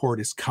RAF support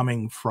is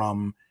coming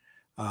from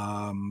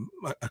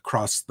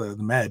across the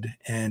Med,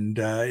 and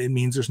it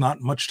means there's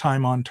not much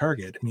time on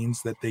target. It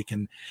means that they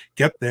can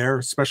get there,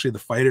 especially the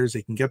fighters.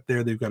 They can get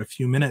there. They've got a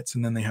few minutes,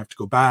 and then they have to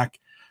go back.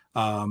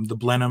 The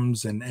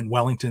Blenheims and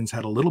Wellingtons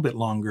had a little bit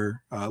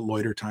longer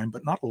loiter time,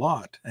 but not a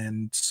lot.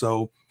 And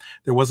so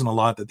there wasn't a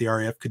lot that the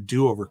RAF could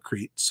do over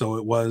Crete. So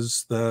it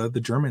was the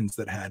Germans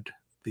that had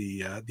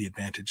the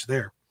advantage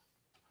there.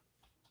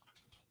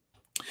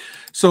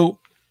 So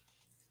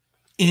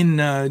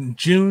in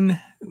June,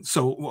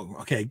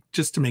 okay,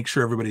 just to make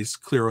sure everybody's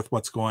clear with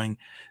what's going,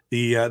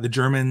 the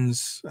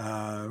Germans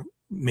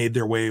made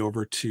their way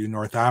over to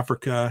North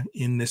Africa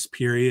in this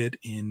period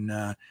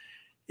in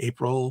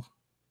April,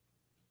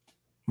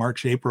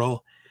 March,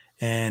 April,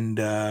 and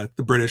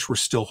the British were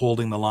still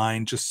holding the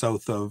line just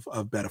south of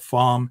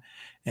Bechthold.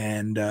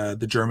 And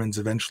the Germans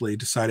eventually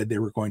decided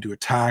they were going to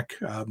attack.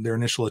 Their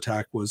initial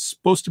attack was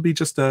supposed to be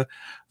just a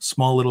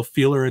small little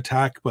feeler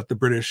attack, but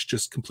the British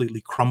just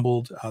completely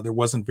crumbled. There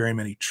wasn't very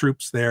many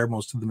troops there.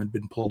 Most of them had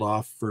been pulled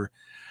off for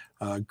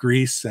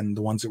Greece, and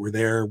the ones that were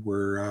there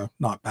were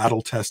not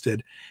battle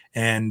tested.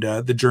 And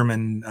the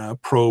German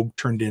probe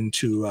turned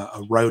into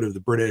a rout of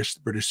the British.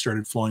 The British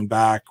started flowing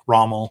back.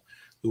 Rommel,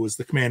 who was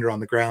the commander on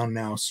the ground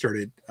now,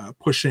 started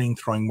pushing,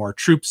 throwing more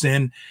troops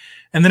in.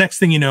 And the next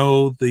thing you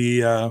know,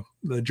 the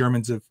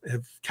Germans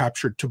have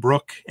captured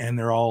Tobruk, and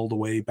they're all the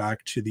way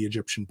back to the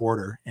Egyptian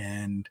border.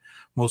 And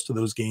most of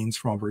those gains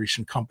from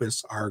Operation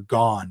Compass are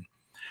gone.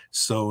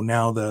 So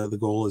now the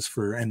goal is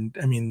for, and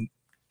I mean,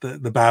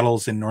 the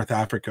battles in North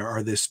Africa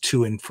are this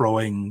to and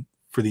froing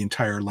for the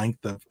entire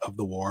length of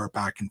the war,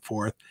 back and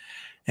forth.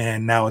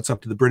 And now it's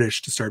up to the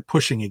British to start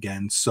pushing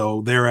again.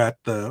 So they're at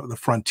the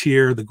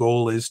frontier. The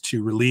goal is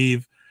to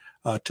relieve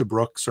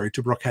Tobruk. Sorry,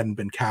 Tobruk hadn't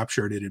been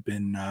captured. It had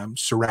been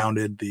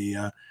surrounded.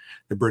 The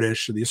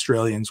British, the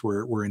Australians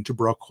were in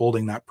Tobruk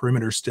holding that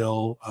perimeter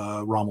still.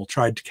 Rommel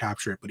tried to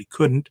capture it, but he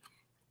couldn't.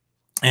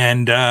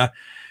 And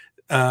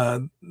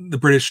the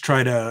British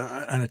tried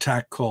an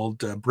attack called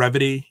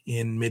Brevity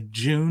in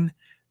mid-June.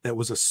 That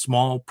was a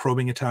small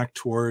probing attack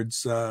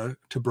towards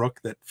Tobruk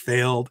that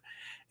failed.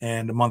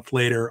 And a month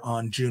later,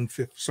 on July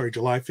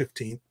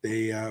 15th,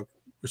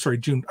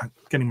 I'm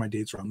getting my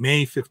dates wrong.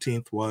 May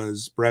 15th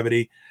was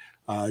Brevity.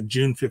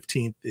 June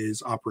 15th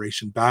is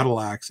Operation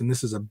Battleaxe, and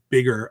this is a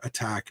bigger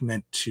attack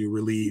meant to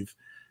relieve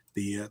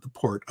the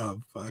port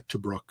of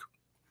Tobruk.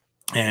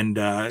 And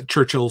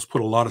Churchill's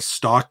put a lot of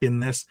stock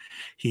in this.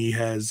 He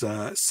has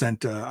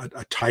sent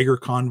a Tiger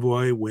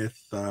convoy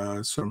with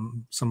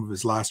some of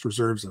his last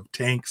reserves of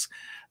tanks.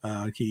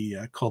 He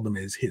called them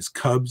his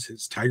cubs,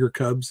 his Tiger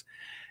cubs,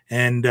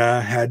 and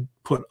had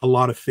put a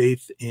lot of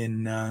faith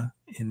in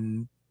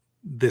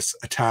this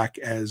attack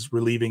as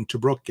relieving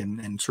Tobruk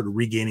and sort of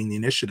regaining the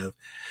initiative.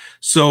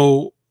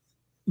 So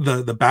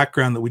the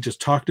background that we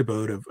just talked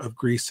about of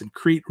Greece and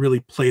Crete really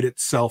played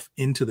itself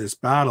into this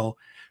battle,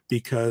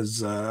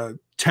 because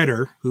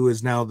Tedder, who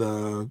is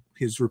now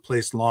he's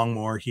replaced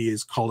Longmore, he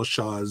is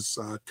Collishaw's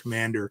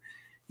commander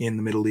in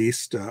the Middle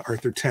East.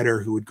 Arthur Tedder,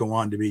 who would go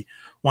on to be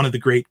one of the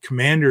great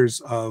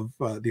commanders of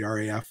the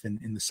RAF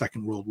in the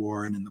Second World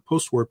War and in the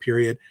post-war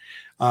period,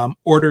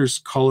 orders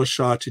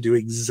Collishaw to do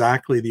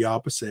exactly the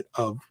opposite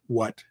of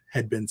what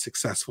had been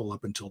successful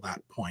up until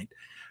that point.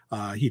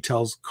 He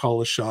tells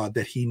Collishaw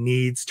that he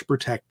needs to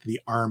protect the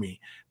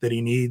army, that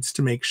he needs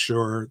to make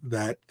sure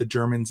that the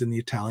Germans and the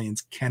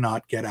Italians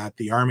cannot get at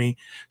the army.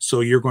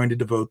 So you're going to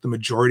devote the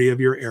majority of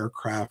your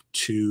aircraft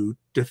to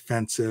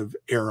defensive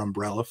air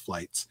umbrella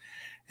flights.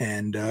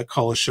 And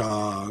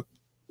Collishaw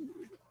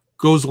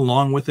goes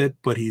along with it,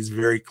 but he's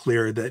very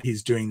clear that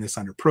he's doing this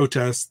under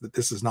protest, that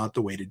this is not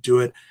the way to do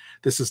it.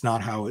 This is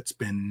not how it's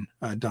been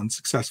done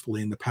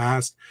successfully in the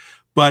past.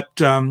 But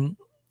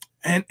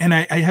And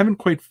I haven't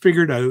quite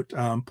figured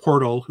out,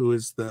 Portal, who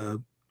is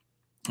the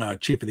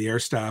chief of the air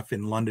staff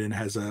in London,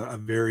 has a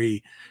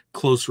very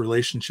close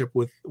relationship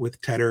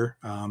with Tedder.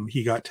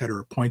 He got Tedder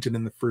appointed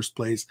in the first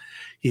place.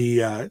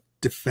 He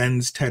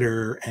defends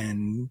Tedder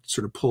and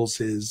sort of pulls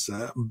his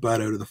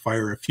butt out of the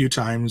fire a few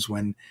times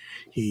when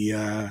he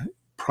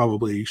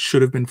probably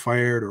should have been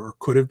fired or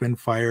could have been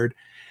fired.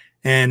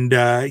 And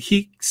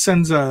he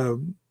sends a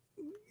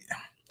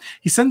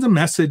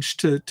message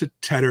to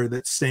Tedder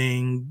that's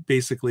saying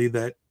basically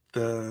that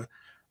the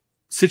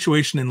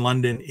situation in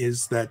London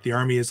is that the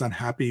army is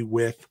unhappy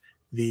with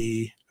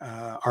the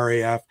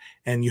RAF,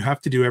 and you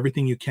have to do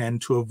everything you can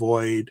to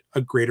avoid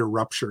a greater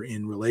rupture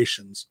in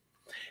relations.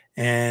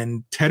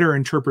 And Tedder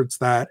interprets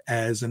that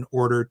as an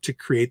order to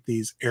create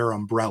these air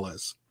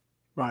umbrellas.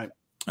 Right.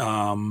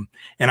 And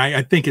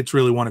I think it's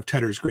really one of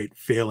Tedder's great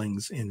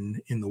failings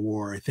in the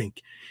war. I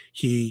think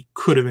he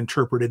could have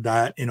interpreted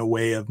that in a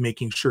way of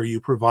making sure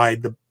you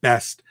provide the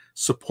best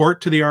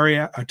support to the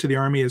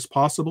army as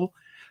possible,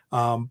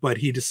 but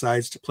he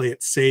decides to play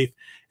it safe.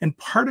 And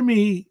part of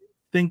me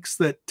thinks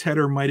that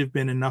Tedder might have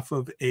been enough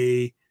of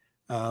a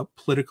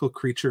political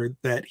creature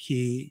that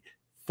he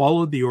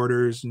followed the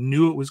orders,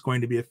 knew it was going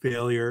to be a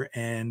failure,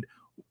 and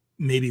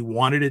maybe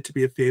wanted it to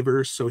be a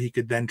favor so he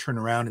could then turn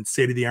around and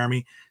say to the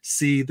army,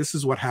 see, this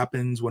is what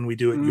happens when we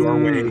do it your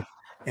way,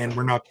 and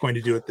we're not going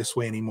to do it this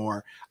way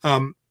anymore.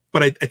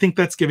 But I think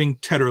that's giving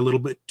Tedder a little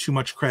bit too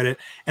much credit,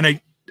 and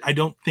I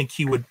don't think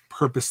he would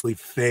purposely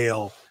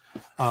fail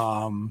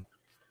and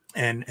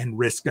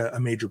risk a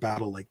major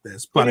battle like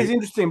this. But it's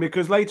interesting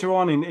because later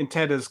on in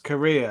Tedder's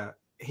career,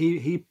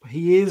 he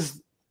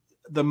is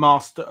the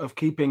master of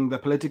keeping the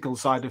political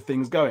side of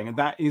things going, and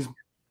that is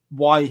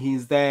why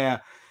he's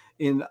there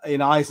in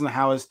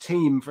Eisenhower's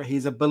team, for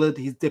his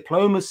ability, his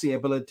diplomacy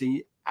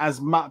ability, as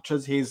much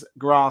as his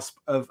grasp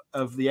of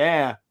the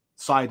air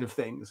side of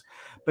things.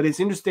 But it's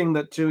interesting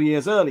that 2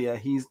 years earlier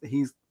he's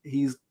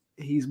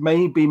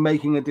maybe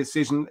making a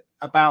decision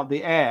about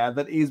the air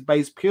that is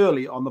based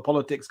purely on the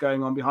politics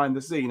going on behind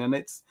the scene, and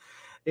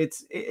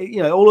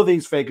all of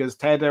these figures,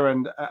 Tedder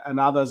and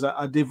others,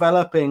 are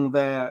developing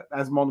their,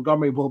 as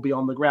Montgomery will be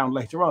on the ground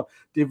later on,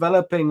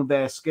 developing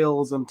their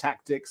skills and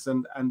tactics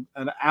and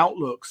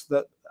outlooks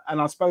that,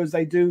 and I suppose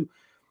they do.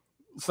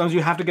 Sometimes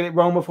you have to get it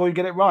wrong before you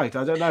get it right.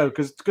 I don't know,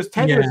 because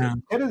Tedder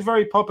is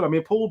very popular. I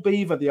mean, Paul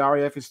Beaver, the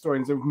RAF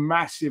historian, is a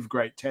massive,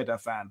 great Tedder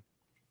fan.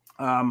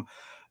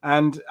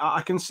 And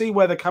I can see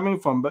where they're coming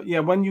from, but yeah,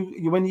 when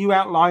you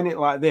outline it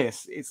like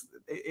this,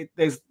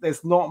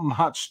 there's not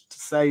much to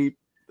say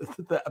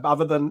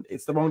other than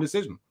it's the wrong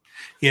decision.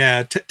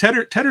 Yeah,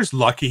 Tedder's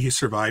lucky he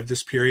survived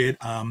this period.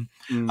 I'm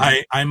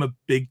a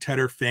big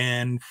Tedder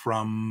fan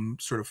from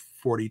sort of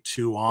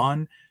 42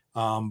 on,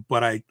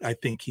 but I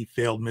think he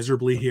failed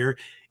miserably here.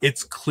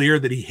 It's clear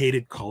that he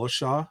hated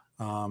Collishaw.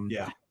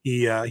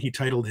 He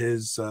titled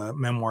his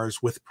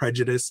memoirs With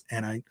Prejudice,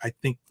 and I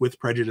think With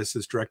Prejudice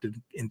is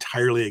directed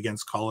entirely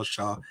against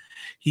Collishaw.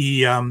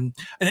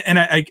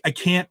 I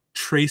can't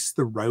trace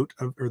the root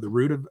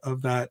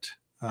of that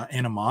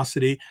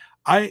animosity.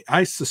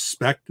 I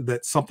suspect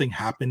that something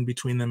happened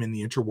between them in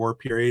the interwar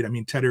period. I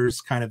mean, Tedder's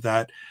kind of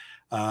that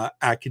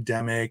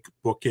academic,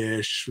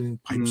 bookish,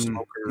 pipe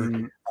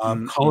smoker.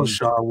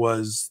 Collishaw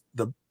was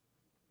the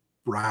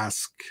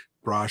brass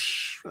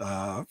brush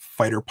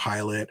fighter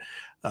pilot,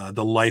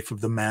 the life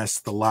of the mess,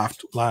 the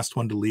last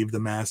one to leave the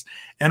mess.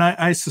 And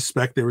I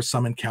suspect there was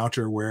some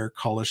encounter where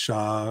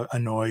Collishaw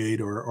annoyed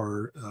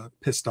or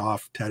pissed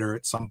off Tedder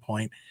at some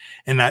point,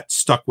 and that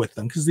stuck with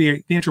them because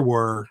the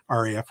interwar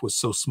RAF was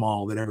so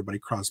small that everybody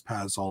crossed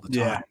paths all the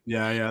time.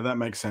 Yeah, that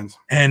makes sense.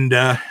 And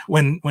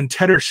when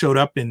Tedder showed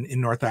up in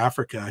North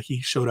Africa,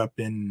 he showed up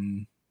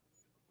in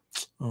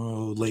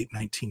late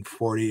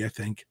 1940, I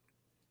think,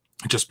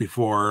 just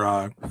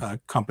before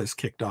Compass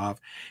kicked off,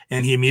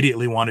 and he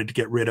immediately wanted to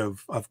get rid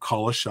of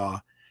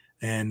Collishaw,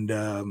 and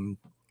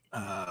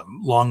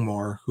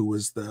Longmore, who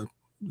was the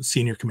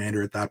senior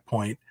commander at that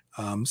point,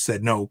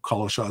 said, no,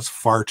 Collishaw is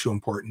far too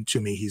important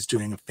to me. He's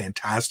doing a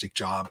fantastic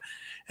job,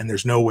 and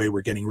there's no way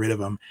we're getting rid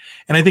of him.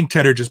 And I think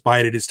Tedder just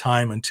bided his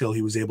time until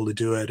he was able to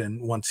do it. And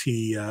once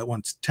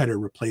Tedder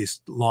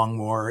replaced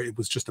Longmore, it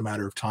was just a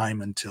matter of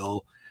time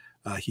until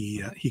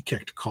he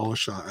kicked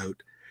Collishaw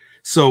out.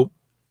 So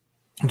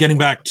getting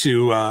back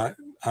to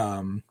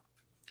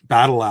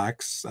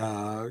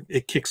Battleaxe,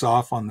 it kicks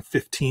off on the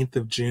 15th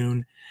of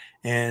June,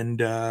 and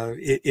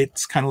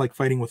it's kind of like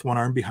fighting with one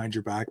arm behind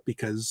your back,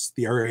 because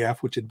the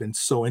RAF, which had been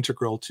so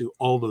integral to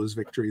all those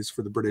victories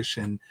for the British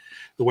in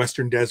the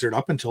Western Desert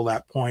up until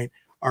that point,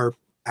 are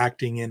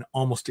acting in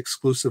almost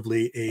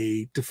exclusively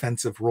a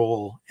defensive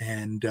role.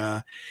 And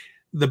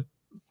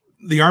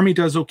the army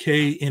does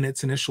okay in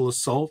its initial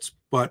assaults,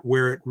 but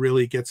where it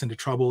really gets into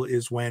trouble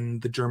is when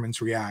the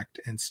Germans react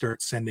and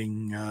start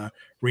sending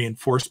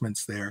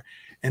reinforcements there.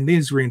 And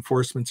these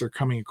reinforcements are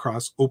coming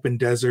across open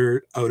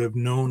desert, out of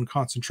known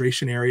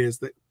concentration areas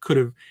that could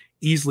have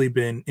easily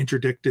been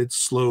interdicted,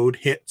 slowed,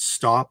 hit,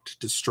 stopped,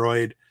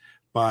 destroyed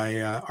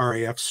by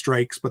RAF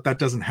strikes. But that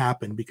doesn't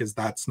happen because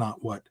that's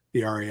not what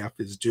the RAF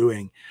is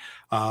doing.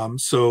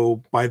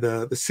 So by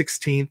the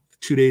 16th,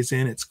 2 days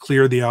in, it's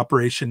clear the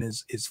operation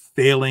is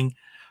failing.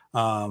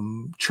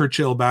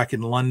 Churchill back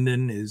in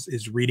London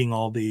is reading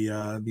all the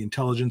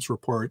intelligence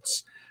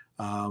reports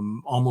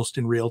almost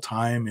in real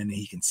time, and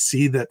he can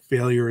see that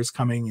failure is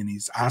coming, and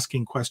he's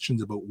asking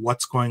questions about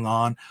what's going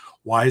on,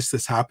 why is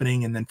this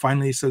happening, and then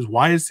finally he says,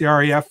 why is the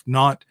RAF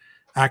not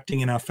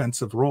acting in an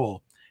offensive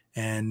role?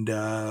 And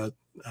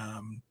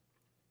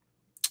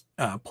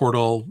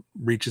Portal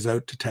reaches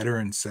out to Tedder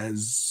and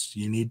says,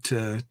 you need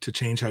to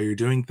change how you're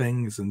doing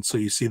things. And so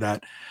you see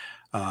that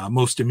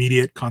most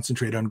immediate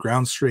concentrate on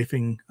ground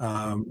strafing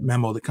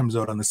memo that comes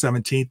out on the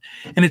 17th,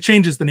 and it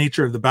changes the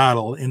nature of the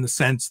battle in the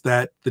sense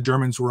that the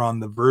Germans were on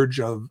the verge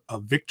of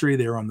victory.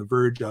 They were on the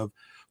verge of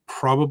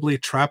probably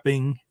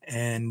trapping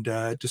and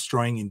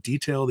destroying in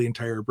detail the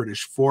entire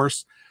British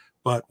force.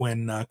 But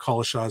when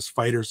Collishaw's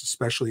fighters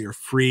especially are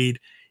freed,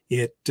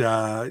 it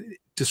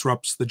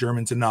disrupts the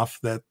Germans enough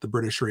that the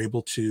British are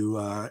able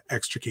to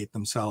extricate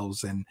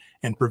themselves and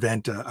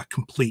prevent a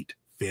complete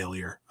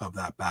failure of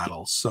that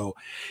battle. So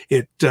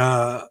it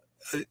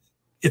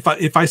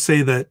if I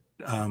say that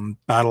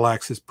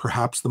Battleaxe is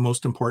perhaps the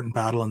most important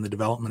battle in the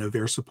development of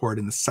air support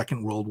in the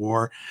Second World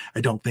War,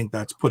 I don't think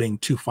that's putting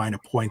too fine a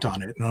point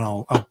on it, and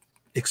I'll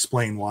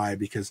explain why.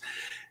 Because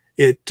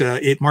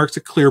it marks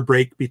a clear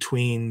break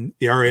between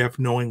the RAF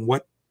knowing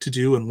what to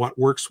do and what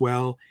works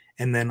well,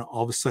 and then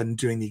all of a sudden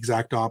doing the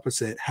exact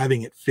opposite,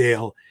 having it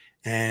fail.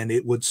 And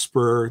it would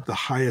spur the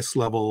highest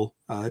level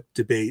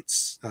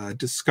debates,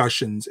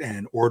 discussions,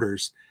 and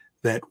orders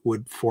that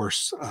would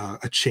force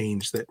a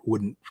change that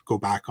wouldn't go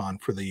back on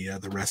for the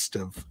rest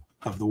of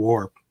the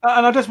war.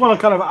 And I just want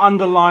to kind of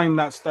underline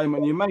that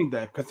statement you made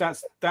there,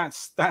 because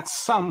that's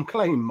some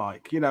claim,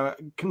 Mike. You know,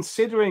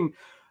 considering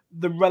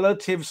the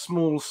relative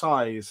small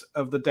size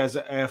of the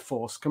Desert Air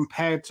Force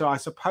compared to, I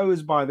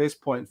suppose, by this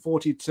point,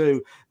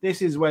 42.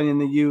 This is when in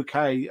the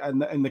UK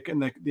and in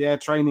the air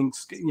training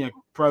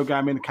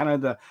program in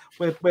Canada,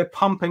 we're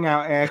pumping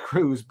out air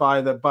crews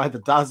by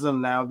the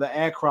dozen now. The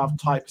aircraft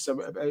types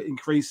are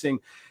increasing.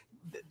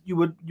 You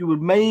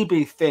would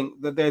maybe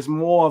think that there's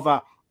more of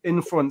a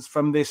influence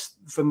from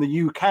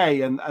the UK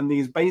and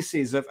these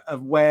bases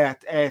of where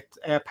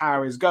air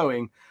power is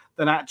going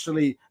than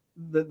actually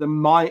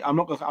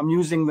I'm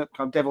using the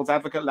kind of devil's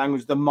advocate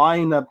language, the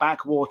minor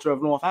backwater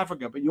of North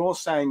Africa, but you're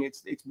saying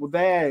it's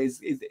there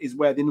is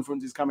where the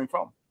influence is coming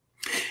from.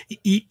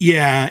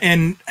 Yeah,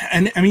 and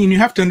I mean, you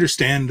have to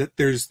understand that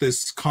there's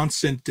this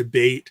constant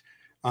debate,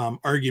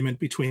 argument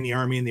between the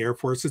Army and the Air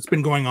Force. It's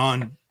been going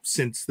on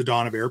since the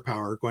dawn of air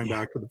power, going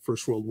back to the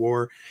First World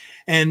War.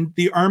 And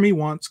the Army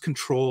wants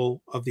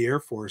control of the Air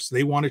Force.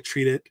 They want to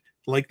treat it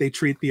like they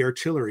treat the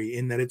artillery,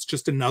 in that it's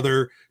just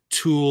another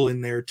tool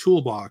in their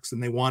toolbox,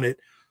 and they want it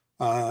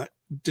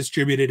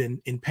distributed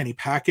in penny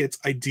packets.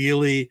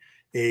 Ideally,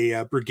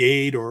 a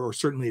brigade or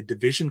certainly a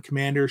division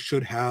commander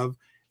should have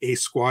a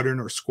squadron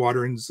or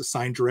squadrons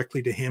assigned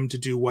directly to him to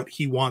do what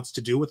he wants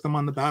to do with them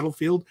on the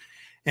battlefield.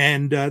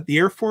 And the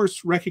Air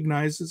Force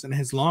recognizes, and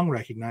has long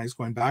recognized,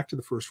 going back to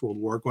the First World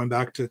War, going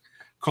back to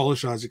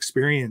Collishaw's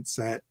experience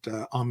at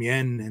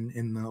Amiens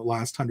in the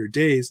last 100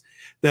 days,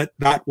 that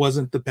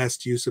wasn't the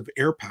best use of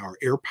air power.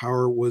 Air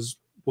power was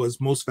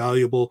most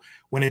valuable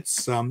when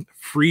it's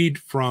freed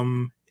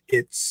from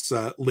its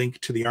link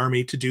to the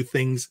Army to do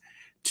things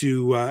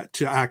to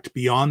act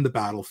beyond the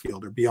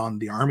battlefield or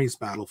beyond the Army's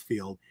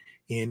battlefield,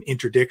 in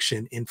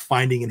interdiction, in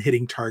finding and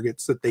hitting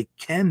targets that they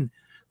can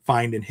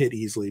find and hit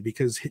easily,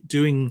 because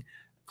doing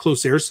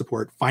close air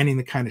support, finding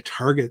the kind of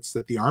targets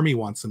that the Army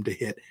wants them to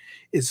hit,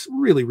 is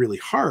really, really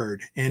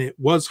hard. And it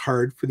was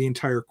hard for the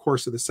entire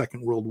course of the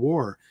Second World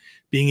War.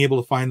 Being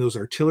able to find those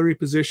artillery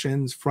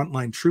positions,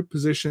 frontline troop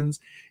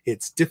positions,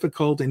 it's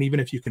difficult. And even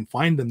if you can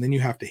find them, then you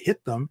have to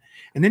hit them.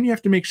 And then you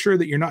have to make sure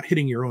that you're not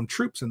hitting your own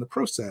troops in the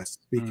process,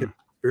 because it's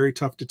very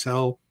tough to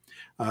tell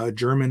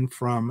German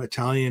from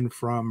Italian,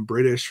 from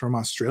British, from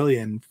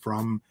Australian,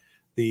 from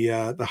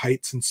the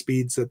heights and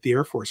speeds that the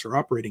Air Force are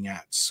operating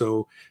at.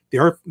 So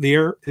the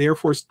Air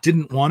Force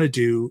didn't want to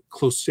do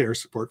close air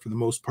support for the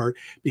most part,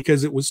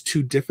 because it was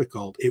too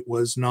difficult. It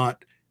was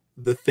not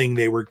the thing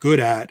they were good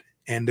at,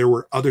 and there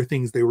were other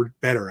things they were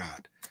better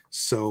at.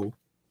 So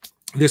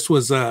this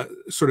was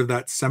sort of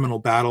that seminal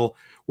battle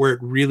where it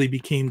really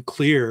became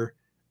clear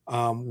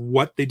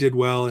what they did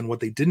well and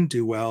what they didn't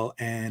do well,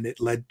 and it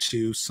led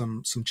to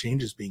some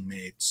changes being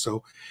made.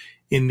 So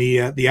in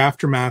the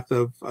aftermath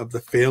of the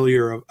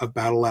failure of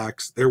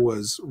Battleaxe, there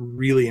was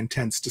really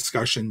intense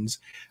discussions,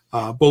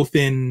 both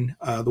in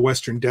the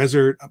Western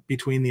Desert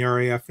between the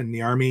RAF and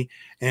the Army,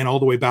 and all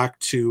the way back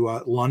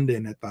to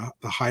London at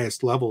the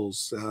highest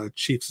levels.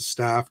 Chiefs of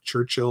Staff,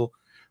 Churchill,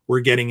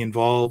 were getting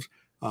involved.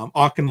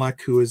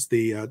 Auchinleck, who is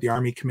the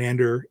Army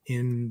commander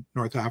in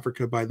North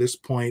Africa by this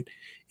point,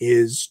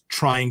 is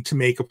trying to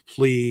make a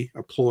ploy,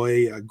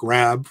 a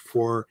grab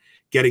for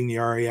getting the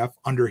RAF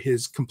under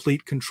his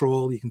complete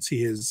control. You can see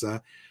his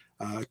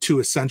two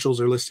essentials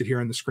are listed here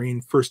on the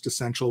screen. First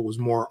essential was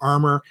more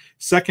armor.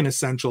 Second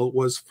essential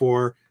was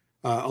for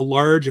a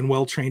large and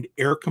well-trained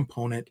air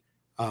component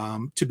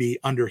to be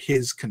under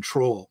his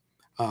control.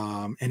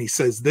 And he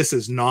says this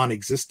is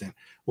non-existent.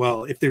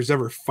 Well, if there's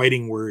ever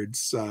fighting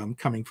words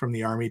coming from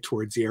the Army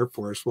towards the Air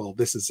Force, well,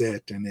 this is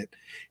it. And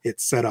it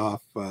set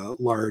off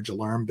large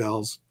alarm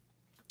bells.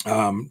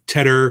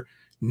 Tedder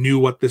knew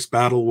what this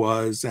battle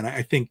was. And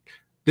I think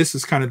this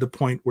is kind of the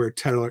point where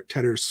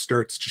Tedder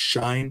starts to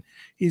shine.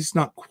 He's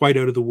not quite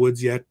out of the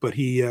woods yet, but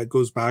he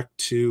goes back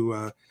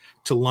to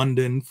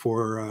London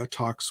for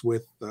talks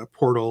with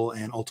Portal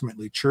and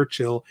ultimately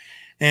Churchill.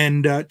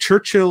 And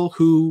Churchill,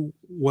 who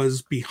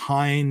was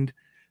behind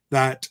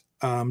that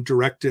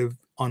directive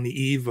on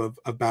the eve of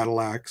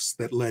Battleaxe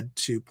that led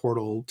to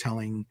Portal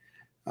telling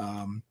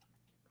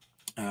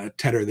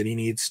Tedder that he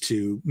needs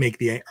to make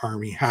the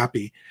Army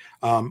happy,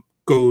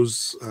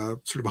 goes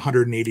sort of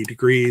 180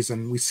 degrees.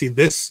 And we see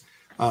this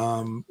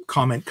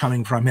comment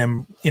coming from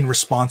him in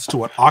response to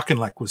what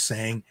Auchinleck was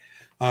saying,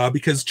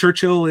 because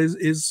Churchill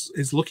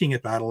is looking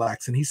at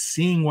Battleaxe, and he's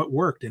seeing what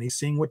worked and he's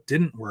seeing what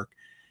didn't work.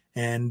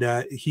 And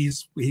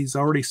he's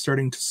already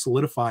starting to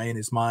solidify in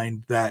his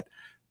mind that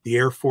the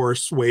Air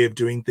Force way of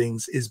doing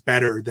things is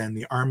better than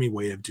the Army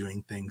way of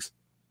doing things.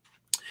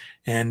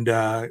 And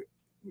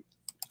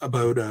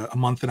about a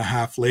month and a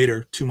half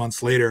later, 2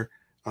 months later,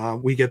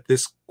 we get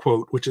this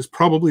quote, which is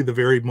probably the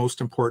very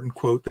most important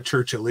quote that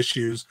Churchill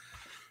issues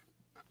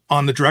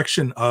on the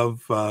direction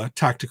of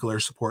tactical air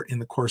support in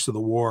the course of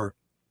the war.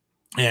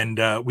 And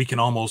we can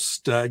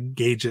almost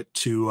gauge it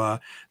to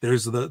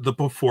there's the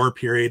before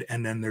period,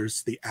 and then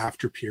there's the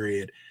after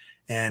period.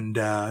 And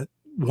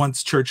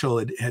once Churchill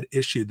had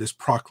issued this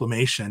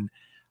proclamation,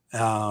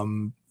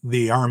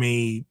 the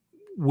Army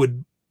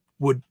would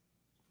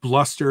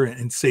bluster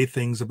and say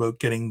things about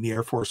getting the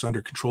Air Force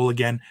under control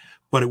again,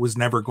 but it was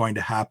never going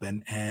to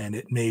happen. And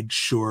it made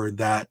sure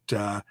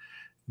that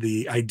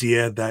the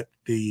idea that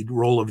the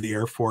role of the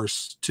Air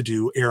Force to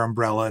do air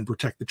umbrella and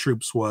protect the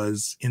troops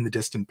was in the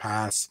distant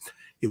past.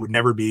 It would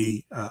never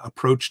be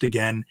approached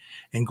again.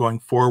 And going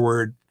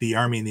forward, the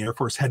Army and the Air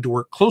Force had to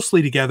work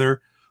closely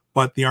together,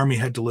 but the Army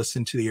had to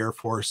listen to the Air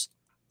Force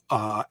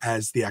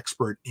as the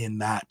expert in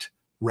that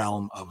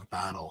realm of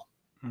battle.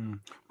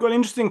 Got an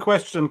interesting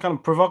question, kind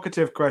of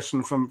provocative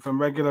question from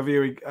regular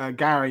viewer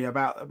Gary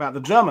about the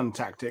German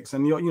tactics,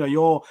 and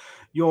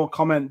your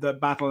comment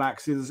that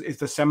Battleaxe is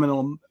the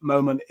seminal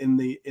moment in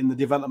the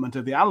development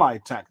of the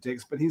Allied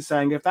tactics. But he's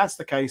saying, if that's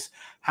the case,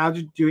 how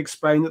did you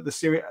explain that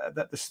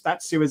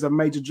that series of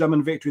major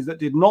German victories that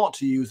did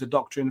not use the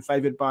doctrine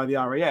favoured by the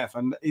RAF?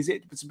 And is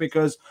it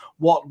because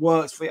what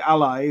works for the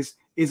Allies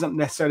isn't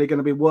necessarily going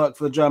to be work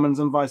for the Germans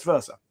and vice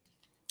versa?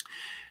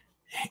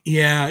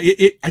 Yeah,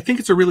 I think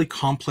it's a really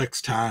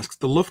complex task.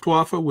 The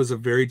Luftwaffe was a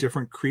very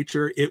different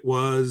creature. It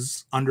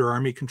was under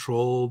Army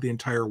control the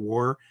entire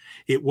war.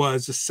 It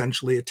was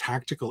essentially a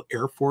tactical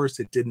air force.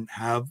 It didn't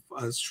have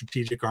a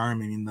strategic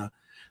arm. I mean,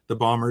 the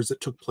bombers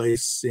that took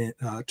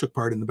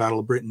part in the Battle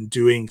of Britain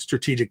doing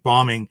strategic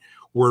bombing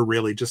were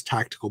really just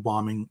tactical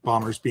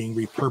bombers being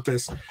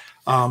repurposed.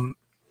 And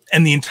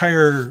the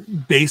entire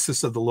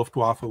basis of the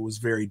Luftwaffe was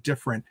very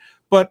different.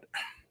 But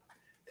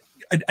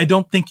I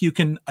don't think you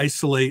can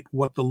isolate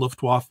what the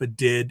Luftwaffe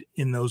did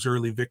in those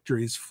early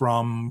victories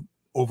from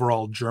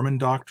overall German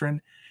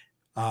doctrine.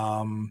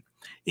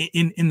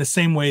 In the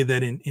same way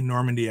that in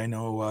Normandy, I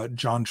know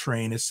John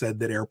Train has said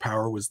that air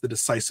power was the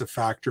decisive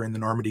factor in the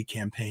Normandy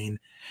campaign.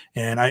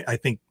 And I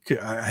think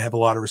I have a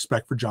lot of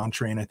respect for John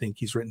Train. I think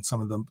he's written some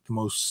of the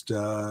most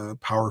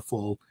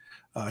powerful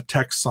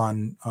texts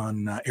on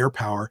air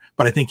power,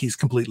 but I think he's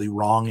completely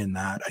wrong in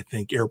that. I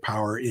think air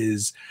power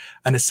is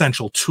an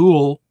essential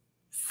tool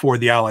for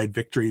the Allied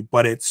victory,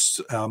 but it's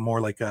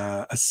more like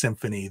a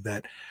symphony.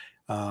 That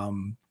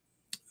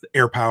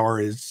air power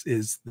is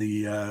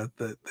the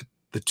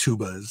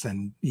tubas,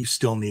 and you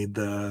still need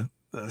the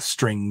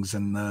strings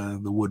and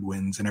the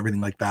woodwinds and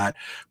everything like that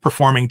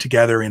performing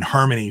together in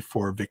harmony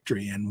for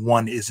victory, and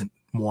one isn't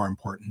more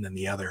important than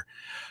the other.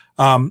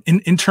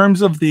 In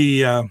terms of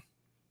the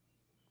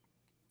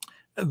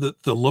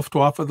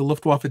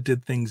Luftwaffe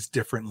did things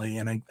differently,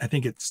 and I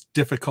think it's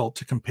difficult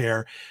to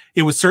compare.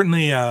 It was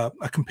certainly a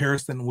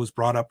comparison was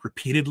brought up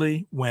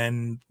repeatedly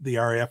when the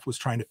RAF was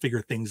trying to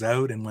figure things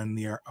out, and when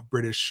the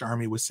British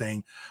Army was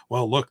saying,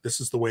 well, look,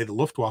 this is the way the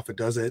Luftwaffe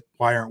does it,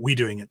 why aren't we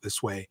doing it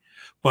this way?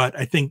 But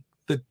I think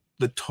that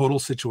the total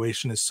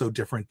situation is so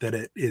different that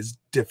it is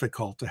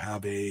difficult to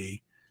have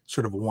a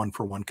sort of a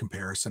one-for-one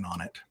comparison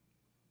on it.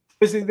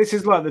 This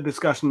is like the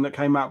discussion that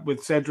came up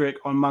with Cedric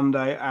on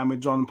Monday and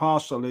with John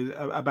Parshall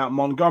about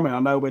Montgomery.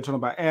 I know we're talking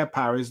about air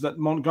power, is that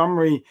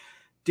Montgomery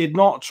did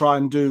not try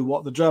and do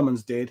what the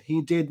Germans did.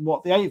 He did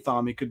what the Eighth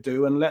Army could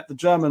do and let the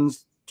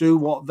Germans do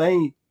what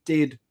they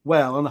did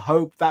well, and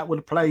hope that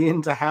would play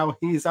into how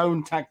his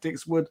own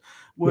tactics would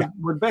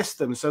best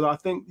them. So I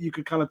think you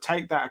could kind of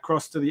take that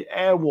across to the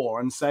air war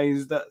and say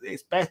that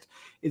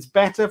it's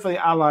better for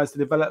the Allies to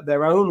develop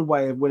their own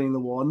way of winning the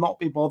war, not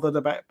be bothered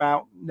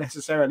about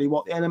necessarily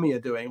what the enemy are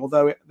doing,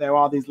 although there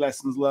are these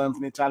lessons learned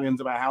from the Italians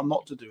about how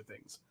not to do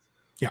things.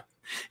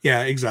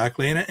 Yeah,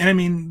 exactly. And I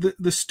mean,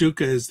 the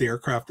Stuka is the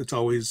aircraft that's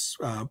always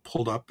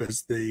pulled up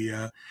as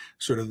the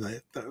sort of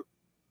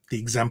the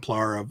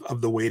exemplar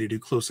of the way to do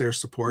close air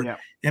support. Yeah.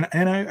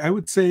 And I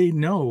would say,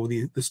 no,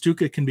 the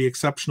Stuka can be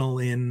exceptional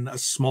in a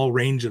small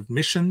range of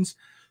missions,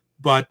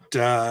 but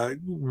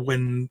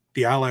when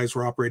the Allies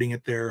were operating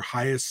at their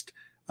highest,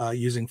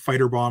 using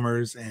fighter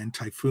bombers and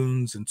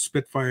Typhoons and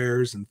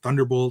Spitfires and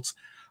Thunderbolts,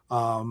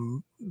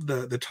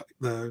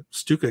 the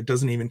Stuka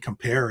doesn't even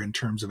compare in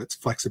terms of its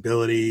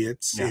flexibility.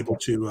 It's able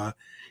to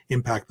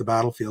impact the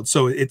battlefield.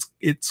 So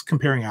it's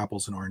comparing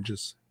apples and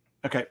oranges.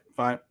 Okay,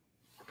 fine.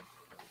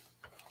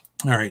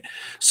 All right.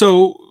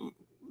 So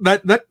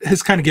that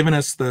has kind of given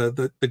us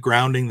the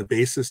grounding, the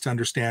basis to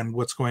understand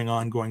what's going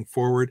on going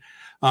forward.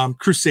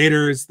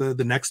 Crusader is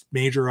the next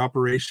major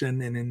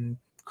operation, and in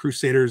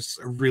Crusader's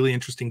a really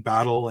interesting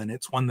battle, and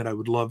it's one that I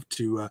would love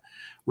to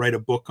write a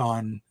book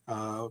on,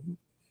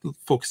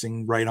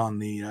 focusing right on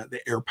the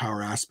air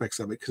power aspects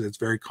of it, because it's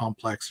very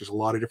complex. There's a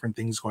lot of different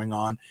things going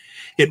on.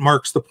 It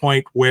marks the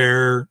point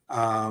where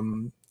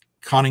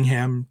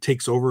Conyngham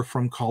takes over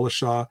from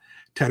Collishaw.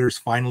 Tedder's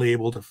finally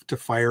able to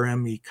fire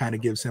him. He kind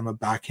of gives him a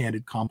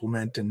backhanded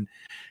compliment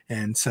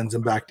and sends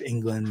him back to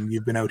England.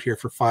 You've been out here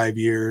for 5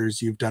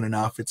 years. You've done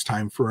enough. It's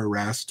time for a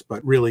rest.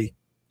 But really,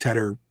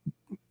 Tedder,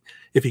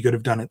 if he could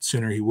have done it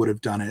sooner, he would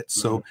have done it.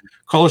 So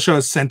Collishaw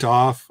is sent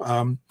off.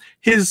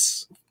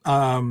 It's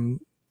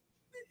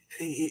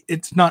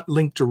not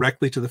linked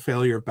directly to the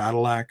failure of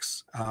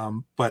Battleaxe,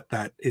 but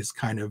that is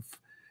kind of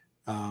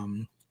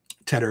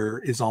Tedder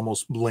is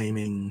almost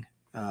blaming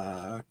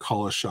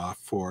Collishaw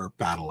for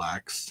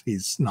Battleaxe.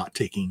 He's not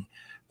taking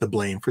the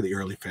blame for the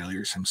early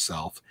failures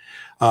himself.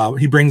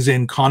 He brings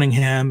in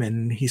Conyngham,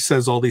 and he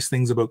says all these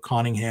things about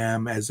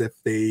Conyngham as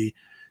if they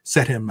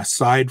set him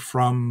aside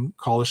from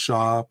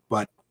Collishaw,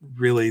 but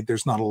really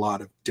there's not a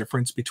lot of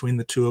difference between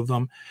the two of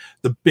them.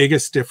 The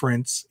biggest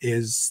difference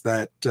is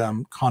that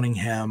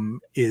Cunningham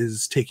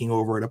is taking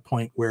over at a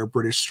point where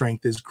British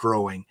strength is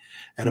growing,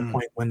 at a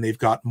point when they've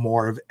got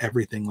more of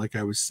everything, like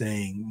I was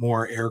saying,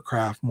 more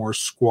aircraft, more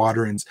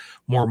squadrons,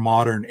 more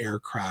modern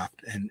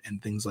aircraft,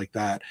 and things like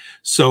that.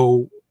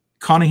 So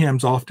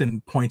Cunningham's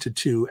often pointed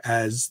to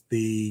as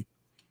the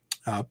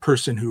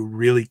person who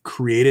really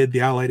created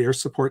the Allied air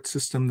support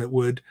system that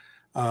would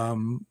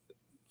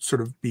sort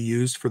of be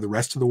used for the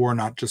rest of the war,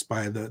 not just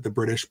by the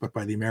British, but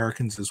by the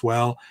Americans as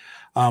well.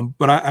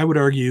 But I would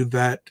argue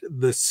that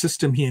the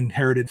system he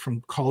inherited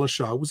from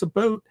Collishaw was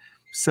about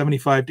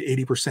 75 to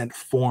 80%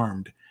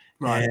 formed.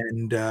 Right.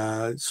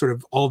 And sort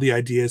of all the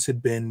ideas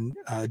had been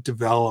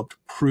developed,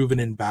 proven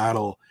in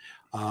battle,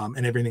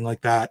 and everything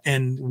like that.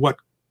 And what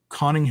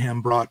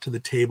Cunningham brought to the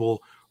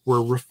table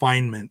were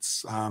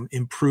refinements,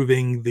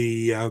 improving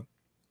the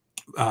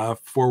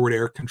forward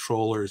air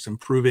controllers,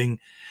 improving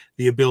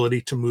the ability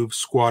to move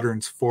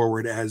squadrons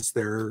forward as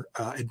they're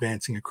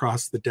advancing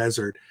across the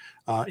desert,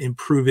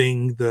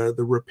 improving the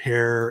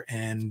repair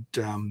and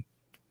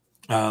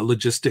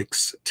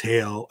logistics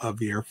tail of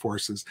the air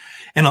forces.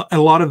 And a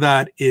lot of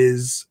that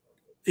is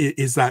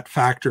that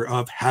factor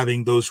of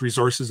having those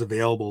resources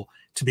available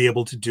to be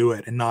able to do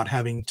it and not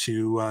having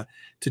to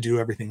do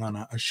everything on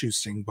a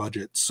shoestring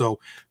budget. So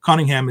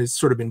Cunningham has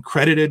sort of been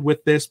credited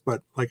with this,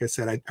 but like I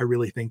said, I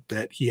really think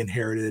that he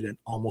inherited an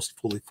almost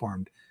fully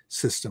formed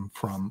system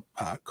from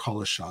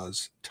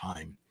Collishaw's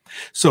time.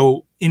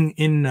 So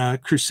in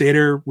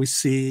Crusader, we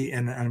see,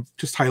 and I've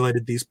just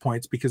highlighted these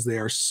points because they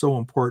are so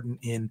important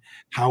in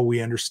how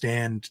we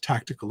understand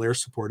tactical air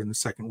support in the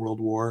Second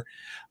World War.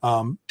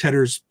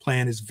 Tedder's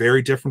plan is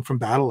very different from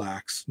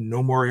Battleaxe.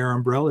 No more air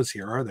umbrellas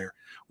here, are there?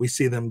 We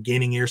see them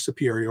gaining air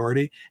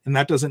superiority, and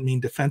that doesn't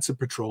mean defensive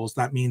patrols.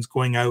 That means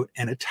going out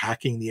and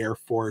attacking the Air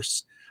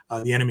Force,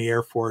 the enemy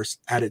Air Force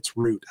at its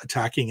root,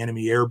 attacking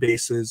enemy air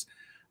bases,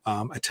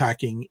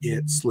 attacking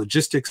its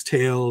logistics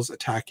tails,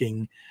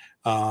 attacking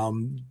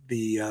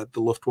the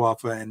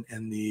Luftwaffe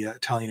and the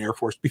Italian Air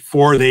Force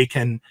before they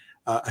can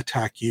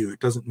attack you. It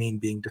doesn't mean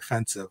being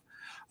defensive.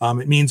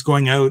 It means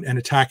going out and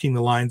attacking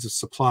the lines of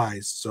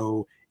supplies.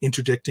 So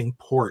interdicting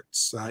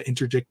ports,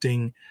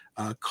 interdicting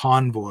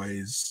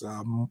convoys,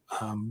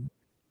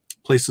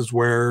 places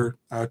where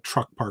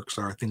truck parks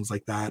are, things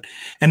like that.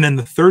 And then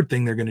the third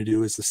thing they're going to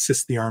do is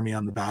assist the army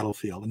on the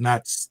battlefield. And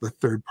that's the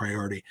third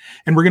priority.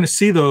 And we're going to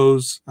see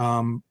those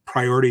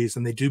priorities,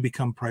 and they do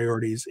become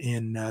priorities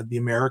in the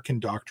American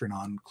doctrine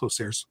on close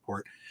air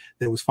support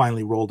that was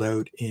finally rolled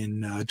out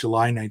in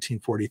July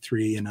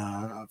 1943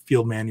 in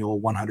Field Manual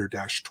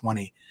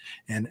 100-20.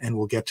 And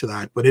we'll get to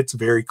that. But it's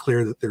very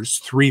clear that there's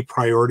three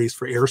priorities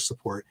for air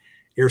support: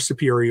 air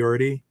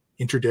superiority,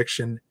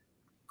 interdiction,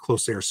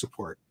 close air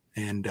support.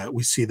 And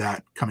we see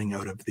that coming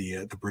out of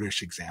the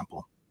British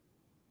example.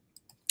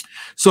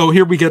 So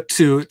here we get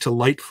to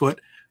Lightfoot,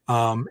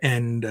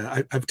 and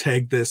I've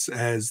tagged this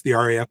as the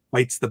RAF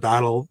fights the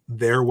battle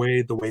their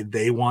way, the way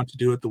they want to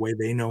do it, the way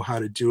they know how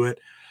to do it.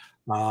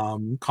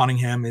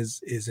 Cunningham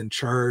is in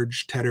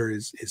charge. Tedder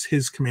is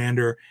his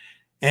commander,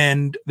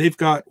 and they've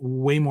got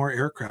way more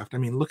aircraft. I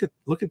mean, look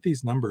at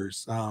these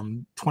numbers.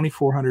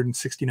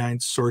 2,469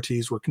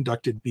 sorties were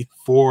conducted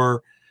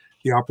before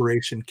the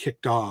operation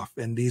kicked off,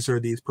 and these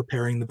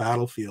preparing the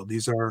battlefield.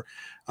 These are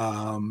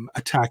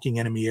attacking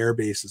enemy air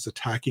bases,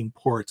 attacking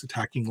ports,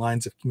 attacking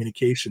lines of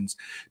communications,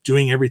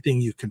 doing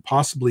everything you can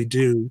possibly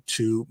do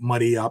to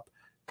muddy up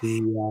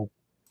the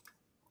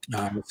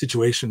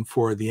situation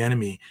for the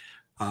enemy.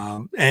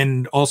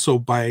 And also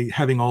by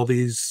having all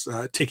these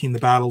taking the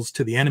battles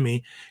to the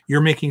enemy,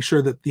 you're making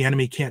sure that the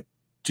enemy can't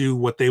do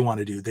what they want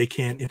to do. They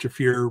can't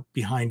interfere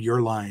behind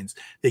your lines.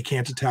 They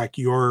can't attack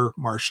your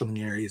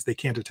marshalling areas. They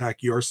can't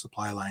attack your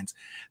supply lines.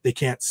 They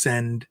can't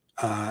send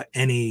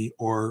any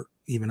or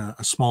even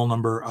a small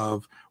number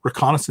of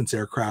reconnaissance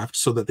aircraft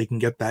so that they can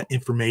get that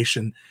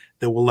information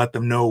that will let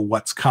them know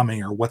what's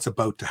coming or what's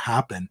about to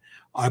happen.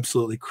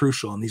 Absolutely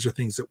crucial. And these are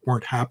things that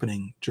weren't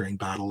happening during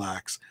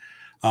Battleaxe.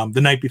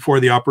 The night before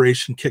the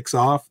operation kicks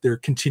off, they're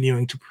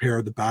continuing to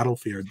prepare the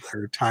battlefield.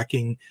 They're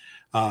attacking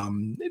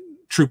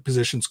troop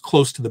positions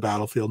close to the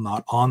battlefield,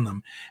 not on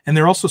them. And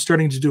they're also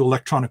starting to do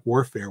electronic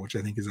warfare, which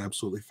I think is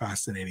absolutely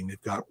fascinating.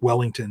 They've got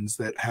Wellingtons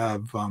that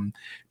have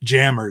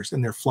jammers,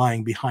 and they're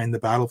flying behind the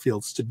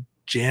battlefields to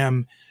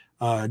jam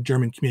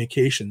German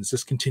communications.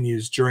 This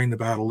continues during the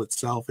battle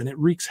itself, and it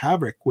wreaks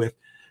havoc with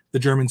the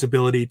Germans'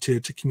 ability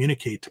to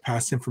communicate, to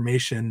pass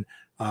information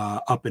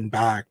up and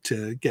back,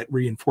 to get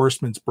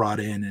reinforcements brought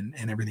in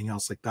and everything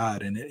else like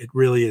that. And it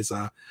really is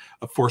a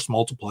force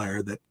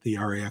multiplier that the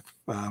RAF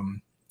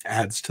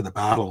adds to the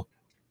battle.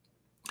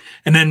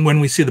 And then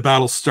when we see the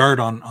battle start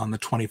on the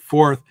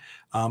 24th,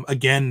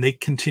 again, they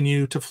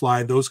continue to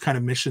fly those kind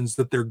of missions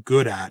that they're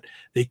good at.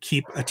 They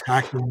keep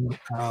attacking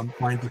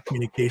lines of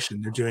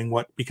communication. They're doing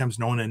what becomes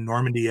known in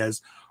Normandy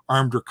as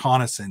armed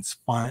reconnaissance,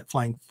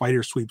 flying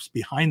fighter sweeps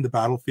behind the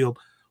battlefield,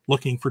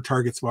 looking for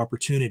targets of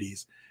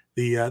opportunities.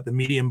 The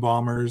medium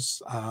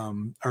bombers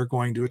are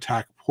going to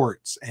attack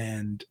ports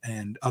and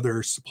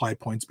other supply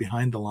points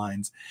behind the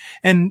lines.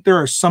 And there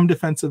are some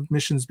defensive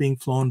missions being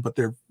flown, but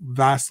they're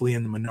vastly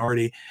in the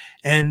minority.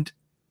 And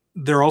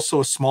they're also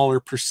a smaller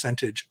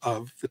percentage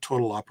of the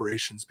total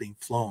operations being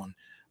flown.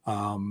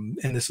 And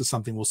this is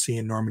something we'll see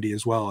in Normandy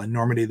as well. In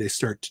Normandy, they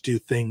start to do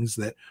things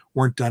that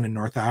weren't done in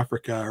North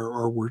Africa,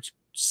 or were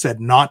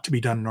said not to be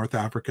done in North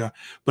Africa,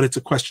 but it's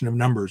a question of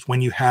numbers. When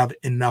you have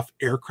enough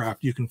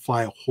aircraft, you can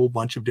fly a whole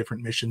bunch of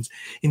different missions,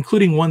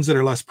 including ones that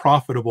are less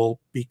profitable,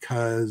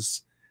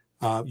 because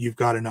you've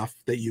got enough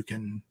that you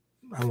can,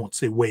 I won't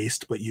say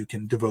waste, but you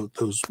can devote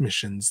those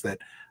missions that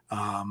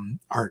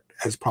aren't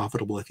as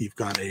profitable if you've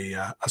got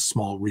a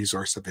small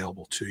resource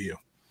available to you.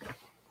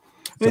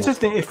 It's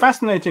just it's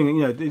fascinating,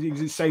 you know,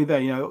 you say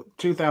there, you know,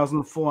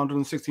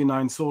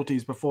 2,469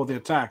 sorties before the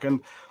attack. And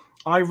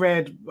I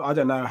read, I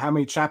don't know how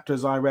many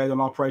chapters I read on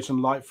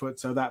Operation Lightfoot,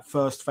 so that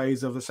first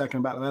phase of the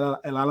second battle of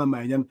El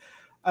Alamein,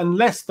 and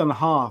less than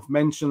half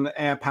mention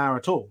air power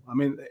at all. I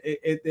mean,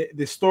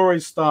 the story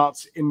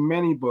starts in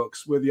many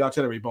books with the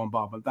artillery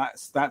bombardment.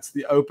 That's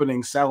the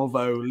opening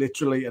salvo,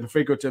 literally and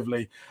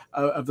figuratively,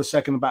 of the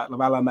second battle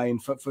of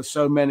Alamein for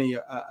so many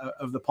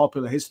of the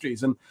popular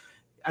histories. And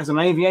as an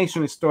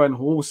aviation historian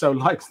who also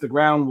likes the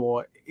ground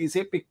war, is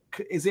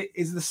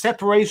the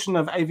separation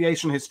of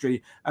aviation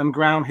history and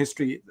ground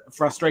history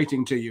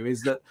frustrating to you?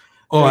 Is that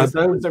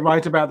those that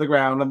write about the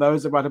ground and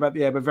those that write about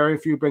the air, but very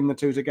few bring the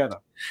two together?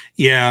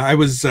 Yeah, I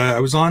was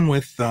on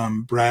with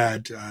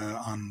Brad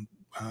on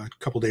a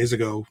couple days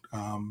ago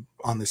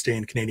on this day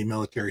in Canadian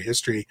military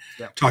history,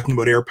 talking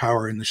about air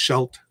power in the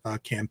Scheldt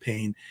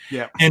campaign.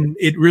 Yeah, and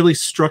it really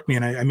struck me,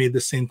 and I made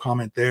the same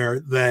comment there,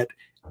 that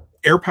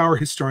air power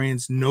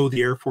historians know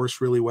the Air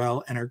Force really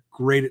well and are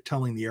great at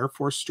telling the Air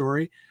Force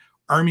story.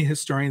 Army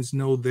historians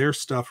know their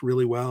stuff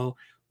really well,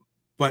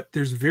 but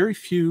there's very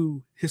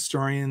few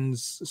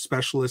historians,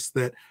 specialists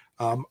that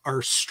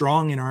are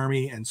strong in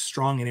Army and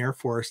strong in Air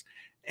Force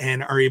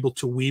and are able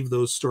to weave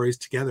those stories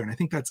together. And I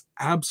think that's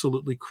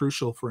absolutely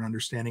crucial for an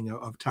understanding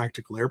of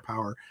tactical air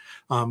power.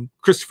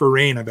 Christopher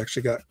Rain, I've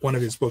actually got one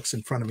of his books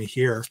in front of me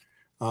here,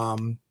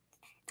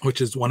 which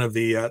is one of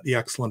the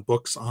excellent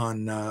books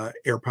on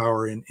air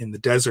power in the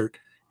desert,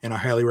 and I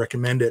highly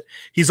recommend it.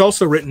 He's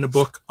also written a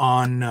book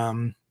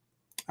on,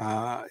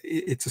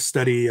 it's a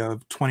study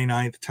of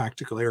 29th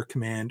Tactical Air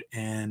Command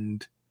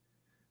and,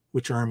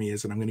 which army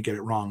is it? I'm going to get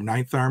it wrong,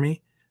 9th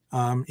Army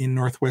in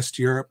Northwest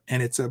Europe.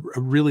 And it's a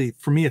really,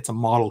 for me, it's a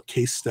model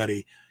case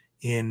study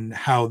in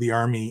how the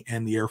Army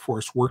and the Air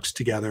Force works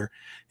together.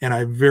 And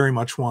I very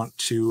much want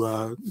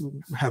to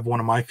have one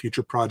of my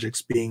future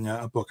projects being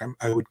a book.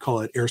 I would call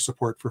it Air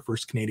Support for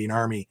 1st Canadian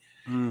Army,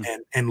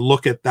 and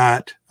look at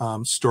that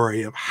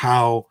story of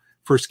how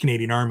 1st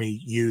Canadian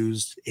Army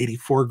used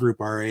 84 Group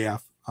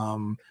RAF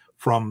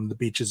from the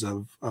beaches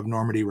of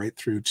Normandy right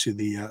through to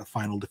the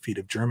final defeat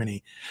of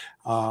Germany.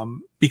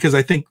 Because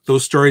I think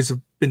those stories have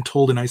been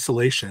told in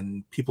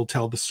isolation. People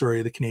tell the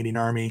story of the Canadian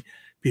Army,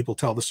 people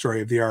tell the story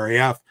of the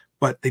RAF,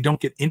 but they don't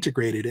get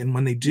integrated. And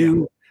when they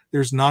do,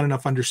 there's not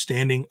enough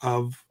understanding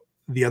of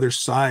the other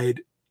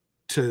side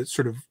to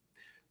sort of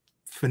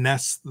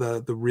finesse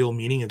the real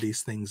meaning of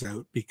these things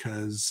out.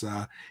 Because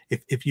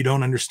if you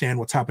don't understand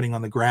what's happening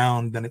on the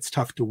ground, then it's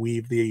tough to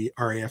weave the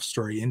RAF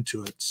story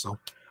into it. So,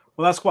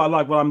 well, that's quite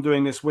like what I'm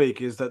doing this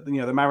week, is that, you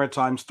know, the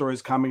maritime story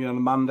is coming in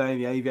on Monday,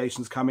 the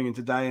aviation's coming in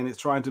today, and it's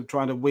trying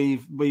to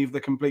weave the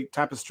complete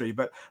tapestry.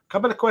 But a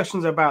couple of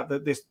questions about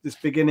this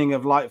beginning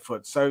of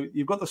Lightfoot. So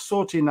you've got the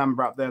sortie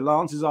number up there.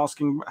 Lance is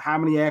asking, how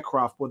many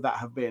aircraft would that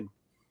have been?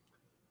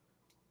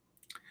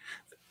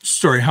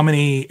 Sorry, how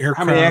many aircraft?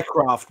 How many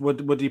aircraft were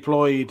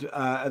deployed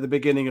at the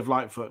beginning of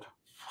Lightfoot?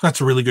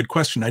 That's a really good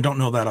question. I don't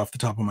know that off the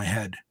top of my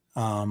head.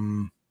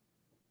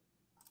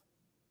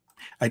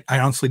 I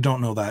honestly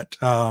don't know that.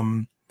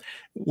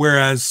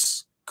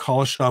 Whereas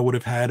Collishaw would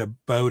have had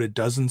about a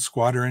dozen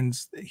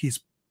squadrons,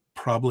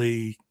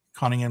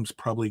 Cunningham's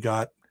probably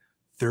got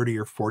 30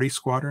 or 40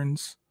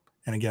 squadrons.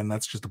 And again,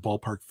 that's just a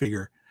ballpark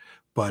figure.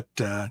 But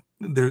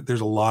there's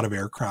a lot of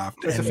aircraft.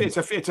 It's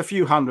a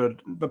few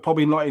hundred, but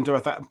probably not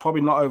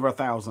probably not over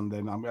 1,000.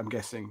 Then I'm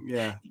guessing.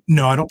 Yeah.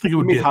 No, I don't think it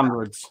would be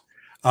hundreds.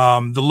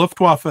 The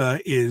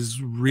Luftwaffe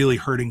is really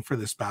hurting for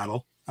this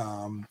battle.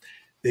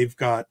 They've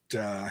got,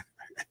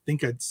 I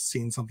think I'd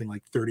seen something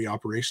like 30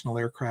 operational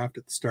aircraft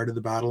at the start of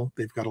the battle.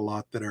 They've got a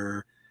lot that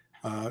are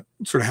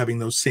sort of having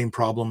those same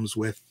problems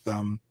with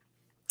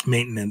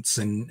maintenance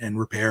and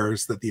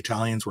repairs that the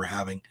Italians were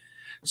having.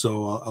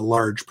 So a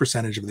large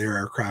percentage of their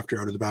aircraft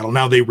are out of the battle.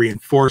 Now they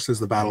reinforce as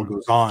the battle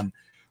goes on,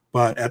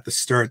 but at the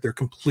start, they're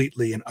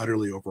completely and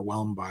utterly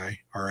overwhelmed by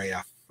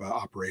RAF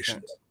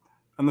operations. Okay.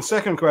 And the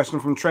second question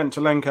from Trent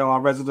Telenko,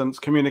 our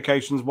resident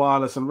communications,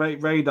 wireless and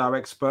radar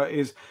expert,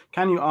 is,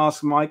 can you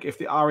ask Mike if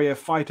the RAF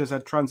fighters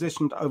had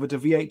transitioned over to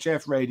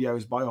VHF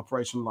radios by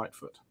Operation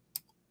Lightfoot?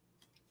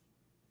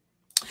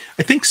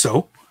 I think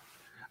so.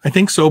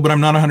 But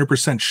I'm not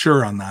 100%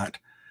 sure on that.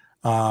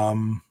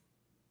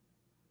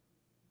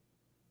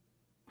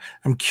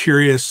 I'm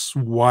curious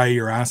why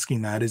you're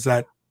asking that. Is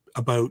that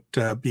about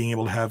being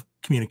able to have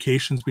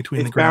communications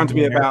between the It's bound ground to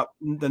be and air. about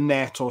the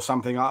net or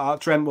something.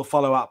 Trent will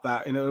follow up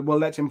that. We'll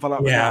let him follow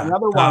up with that. Yeah.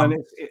 Another one,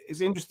 and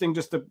it's interesting.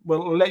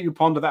 We'll let you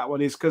ponder that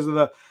one. Is because of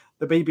the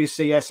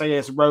BBC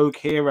SAS Rogue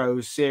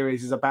Heroes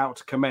series is about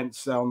to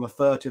commence on the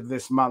 30th of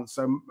this month.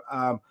 So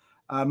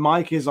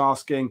Mike is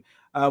asking,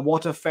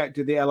 what effect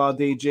did the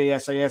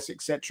LRDG, SAS,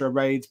 etc.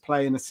 raids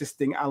play in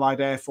assisting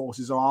Allied air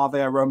forces, or are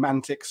they a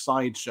romantic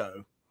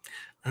sideshow?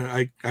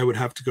 I would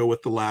have to go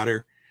with the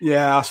latter.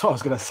 Yeah, that's what I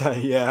was going to say.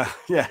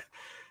 Yeah.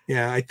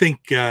 I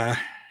think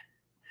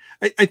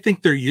I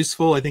think they're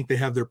useful. I think they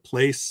have their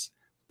place,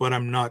 but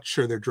I'm not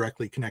sure they're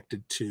directly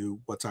connected to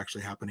what's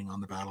actually happening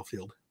on the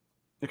battlefield.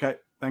 Okay,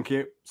 thank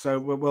you.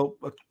 So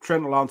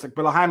Trent will answer,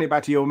 but I'll hand it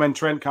back to you. And when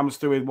Trent comes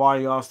through with why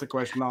you asked the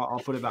question,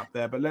 I'll put it up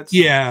there. But let's.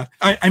 Yeah,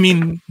 I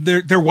mean,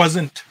 there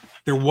wasn't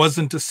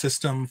a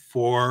system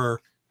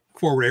for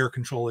forward air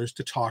controllers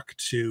to talk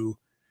to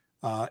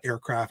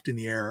aircraft in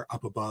the air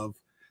up above.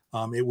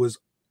 It was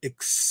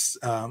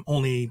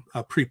only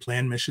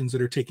pre-planned missions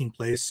that are taking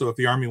place. So if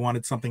the Army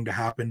wanted something to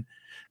happen,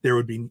 there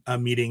would be a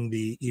meeting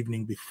the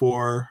evening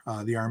before.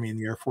 The Army and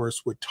the Air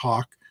Force would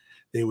talk.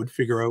 They would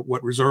figure out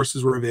what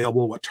resources were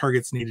available, what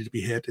targets needed to be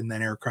hit, and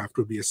then aircraft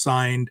would be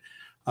assigned.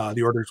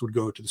 The orders would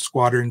go to the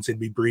squadrons, they'd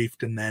be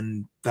briefed, and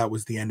then that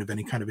was the end of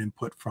any kind of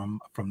input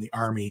from the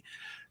Army.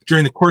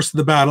 During the course of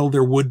the battle,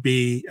 there would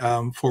be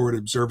forward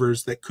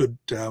observers that could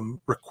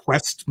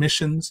request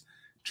missions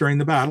during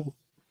the battle,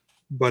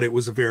 but it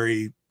was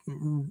a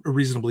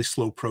reasonably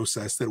slow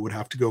process that would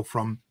have to go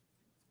from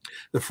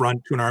the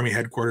front to an Army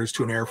headquarters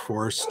to an Air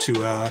Force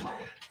to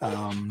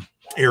a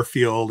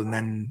airfield, and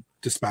then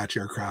dispatch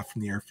aircraft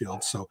from the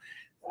airfield. So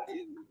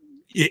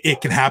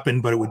it can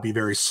happen, but it would be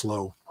very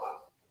slow.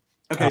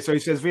 Okay, so he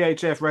says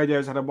VHF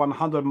radios had a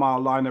 100-mile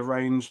line of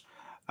range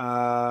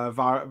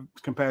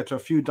compared to a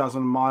few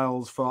dozen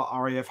miles for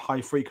RAF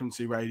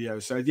high-frequency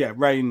radios. So yeah,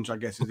 range, I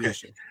guess, is the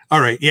issue.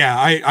 All right, yeah,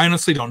 I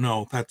honestly don't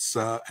know. That's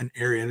an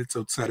area that's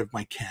outside of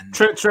my ken.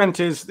 Trent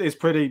is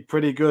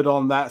pretty good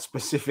on that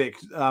specific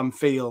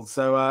field.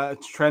 So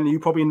Trent, you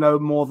probably know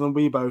more than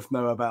we both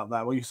know about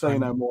that. Well, you say you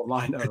know more than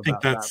I know. I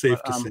think that's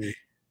safe to say.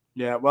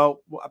 Yeah,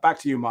 well, back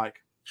to you, Mike.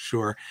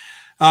 Sure.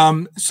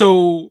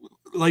 So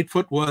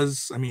Lightfoot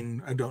was, I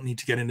mean, I don't need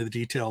to get into the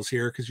details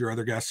here because your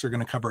other guests are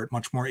going to cover it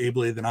much more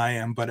ably than I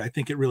am, but I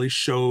think it really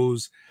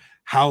shows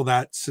how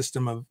that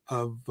system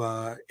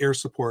of air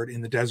support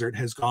in the desert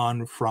has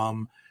gone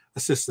from a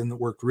system that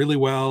worked really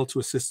well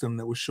to a system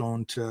that was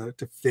shown to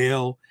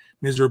fail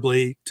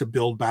miserably, to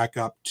build back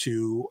up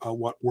to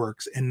what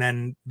works. And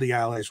then the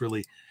Allies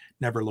really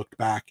never looked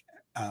back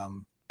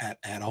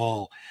at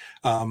all.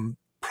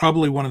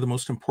 Probably one of the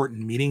most important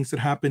meetings that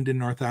happened in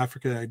North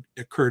Africa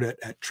occurred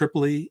at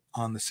Tripoli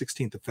on the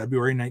 16th of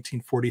February,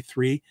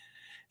 1943.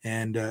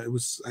 And it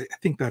was, I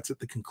think that's at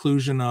the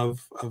conclusion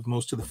of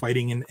most of the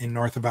fighting in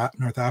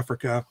North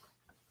Africa.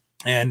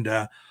 And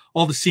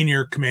all the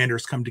senior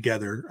commanders come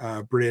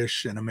together,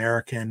 British and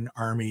American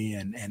Army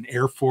and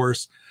Air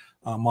Force.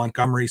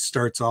 Montgomery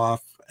starts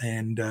off,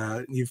 and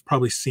you've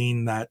probably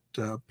seen that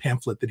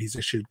pamphlet that he's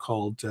issued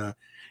called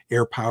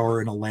Air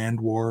Power in a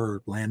Land War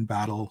or Land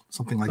Battle,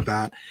 something like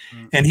that.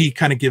 And he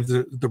kind of gives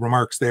the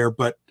remarks there,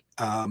 but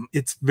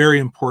it's very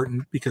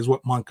important because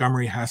what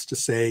Montgomery has to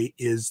say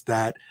is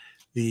that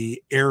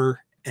the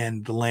air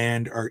and the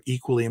land are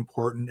equally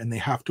important, and they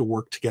have to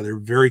work together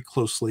very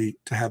closely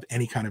to have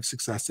any kind of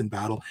success in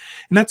battle.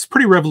 And that's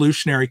pretty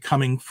revolutionary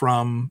coming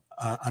from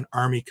an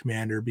Army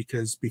commander,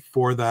 because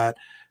before that,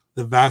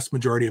 the vast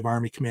majority of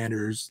Army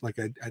commanders, like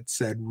I'd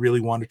said,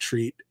 really want to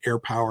treat air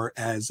power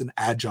as an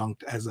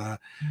adjunct, as a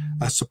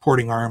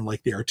supporting arm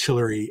like the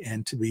artillery,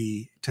 and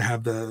to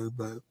have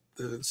the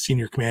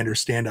senior commander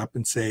stand up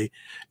and say,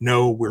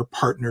 no, we're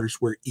partners,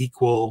 we're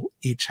equal,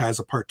 each has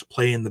a part to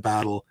play in the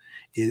battle,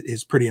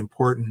 is pretty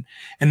important.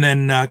 And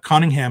then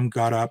Conyngham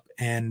got up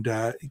and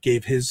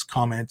gave his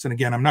comments. And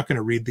again, I'm not going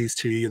to read these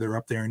to you. They're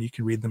up there and you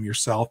can read them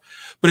yourself.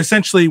 But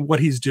essentially what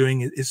he's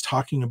doing is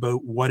talking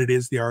about what it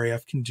is the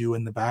RAF can do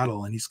in the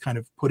battle. And he's kind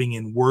of putting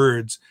in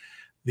words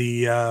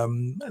the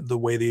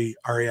way the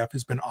RAF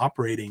has been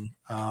operating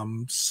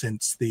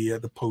since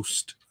the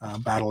post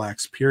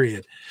Battleaxe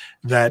period,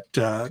 that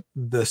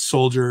the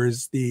soldier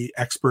is the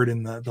expert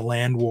in the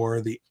land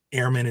war, the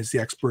airman is the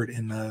expert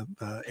in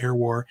the air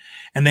war,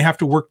 and they have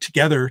to work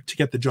together to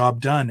get the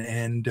job done.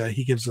 And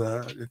he gives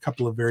a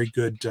couple of very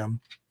good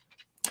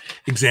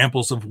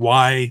examples of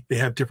why they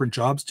have different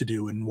jobs to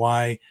do and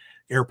why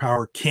air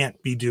power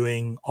can't be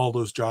doing all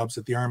those jobs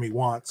that the Army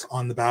wants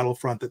on the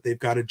battlefront, that they've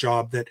got a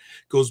job that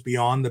goes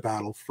beyond the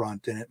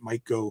battlefront, and it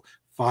might go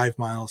 5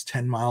 miles,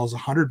 10 miles,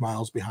 100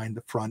 miles behind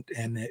the front,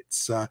 and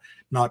it's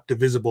not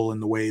divisible in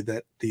the way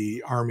that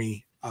the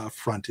Army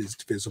front is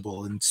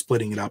divisible and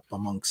splitting it up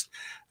amongst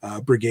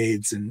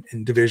brigades and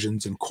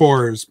divisions and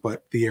corps,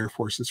 but the Air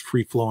Force is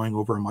free flowing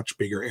over a much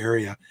bigger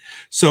area.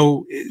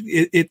 So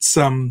it's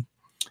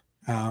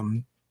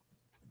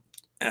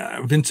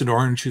Vincent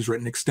Orange, who's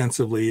written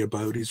extensively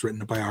about, he's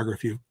written a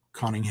biography of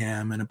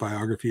Conyngham, in a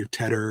biography of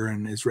Tedder,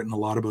 and has written a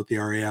lot about the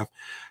RAF,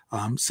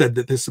 said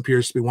that this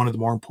appears to be one of the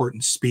more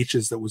important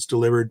speeches that was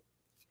delivered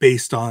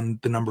based on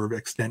the number of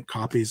extant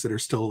copies that are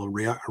still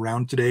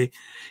around today.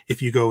 If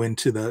you go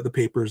into the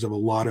papers of a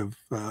lot of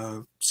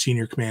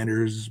senior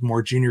commanders,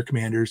 more junior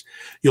commanders,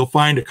 you'll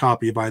find a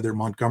copy of either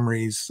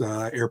Montgomery's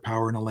Air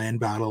Power in a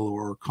Land Battle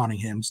or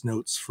Coningham's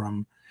notes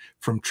from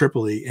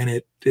Tripoli, and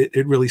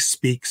it really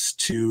speaks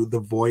to the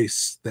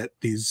voice that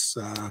these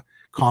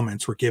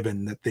comments were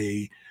given, that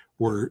they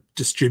were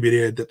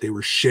distributed, that they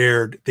were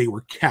shared, they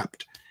were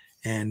kept,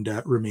 and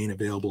remain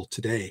available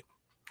today.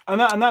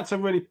 And that's a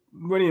really,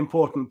 really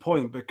important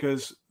point,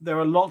 because there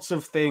are lots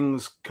of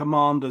things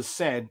commanders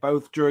said,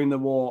 both during the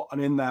war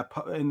and in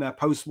their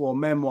post-war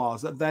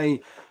memoirs, that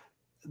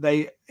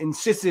they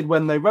insisted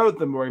when they wrote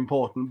them were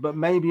important, but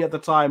maybe at the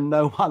time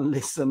no one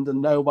listened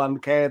and no one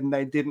cared and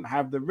they didn't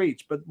have the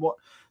reach. But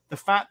the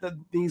fact that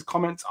these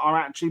comments are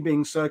actually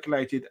being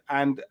circulated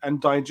and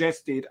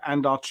digested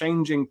and are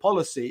changing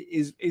policy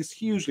is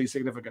hugely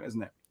significant,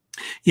 isn't it?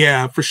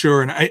 Yeah, for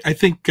sure. And I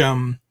think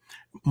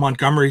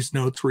Montgomery's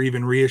notes were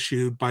even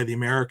reissued by the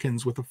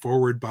Americans with a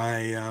foreword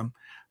by I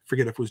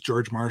forget if it was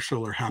George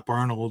Marshall or Hap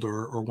Arnold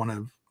or one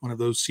of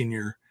those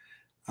senior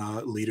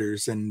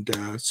leaders, and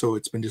so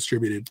it's been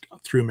distributed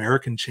through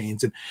American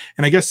chains. And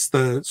I guess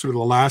the sort of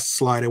the last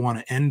slide I want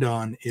to end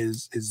on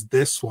is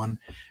this one,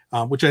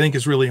 which I think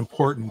is really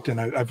important, and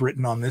I've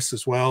written on this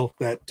as well,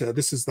 that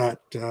this is that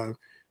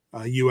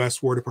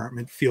U.S. War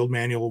Department Field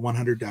Manual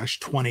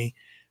 100-20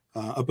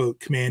 about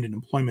command and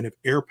employment of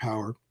air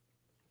power.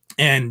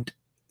 And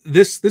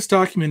this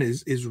document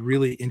is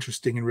really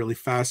interesting and really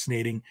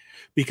fascinating,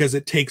 because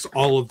it takes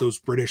all of those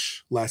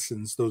British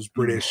lessons, those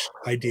British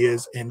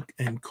ideas,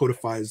 and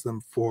codifies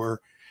them for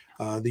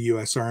the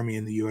U.S. Army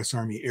and the U.S.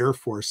 Army Air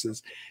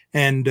Forces.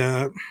 And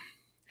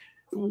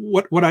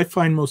what I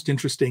find most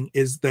interesting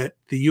is that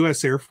the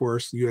U.S. Air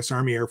Force, the U.S.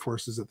 Army Air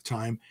Forces at the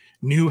time,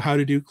 knew how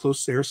to do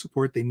close air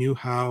support. They knew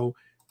how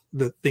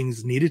the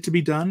things needed to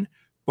be done.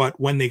 But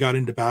when they got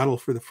into battle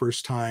for the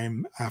first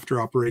time after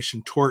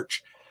Operation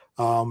Torch,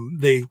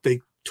 they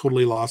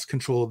totally lost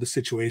control of the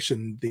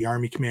situation. The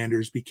Army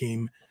commanders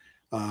became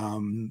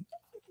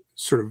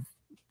sort of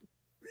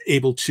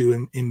able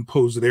to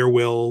impose their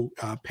will,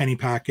 penny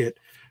packet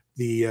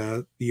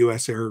the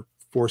U.S. Air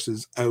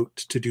Forces out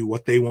to do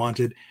what they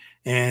wanted,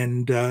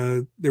 and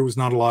there was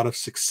not a lot of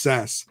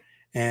success.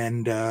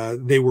 And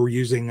they were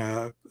using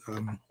a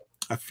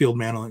field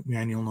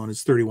manual known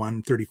as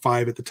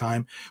 3135 at the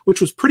time, which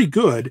was pretty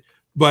good,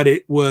 but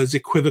it was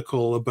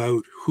equivocal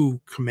about who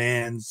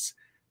commands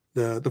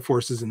the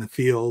forces in the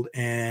field,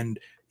 and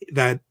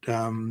that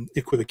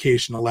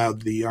equivocation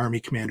allowed the Army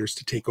commanders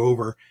to take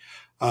over.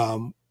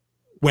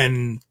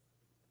 When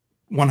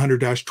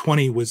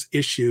 100-20 was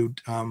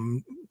issued,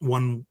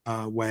 one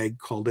WAG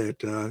called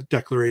it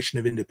Declaration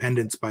of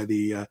Independence by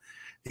the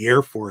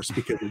Air Force,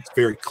 because it's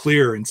very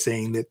clear in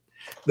saying that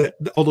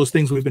all those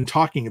things we've been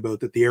talking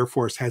about, that the Air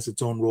Force has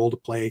its own role to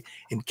play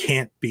and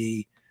can't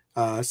be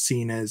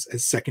seen as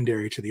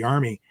secondary to the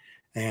Army.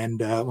 And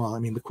well, I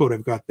mean, the quote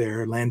I've got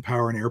there: land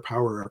power and air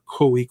power are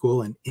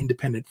co-equal and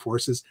independent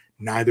forces.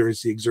 Neither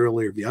is the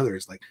auxiliary of the other.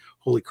 It's like,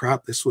 holy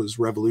crap, this was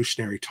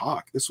revolutionary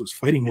talk. This was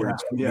fighting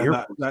words.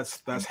 Yeah,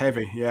 that's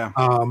heavy. Yeah.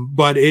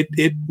 But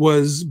it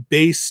was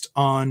based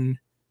on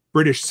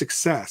British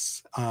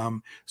success.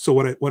 So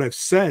what I've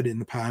said in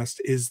the past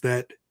is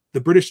that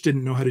the British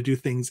didn't know how to do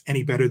things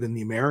any better than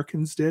the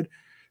Americans did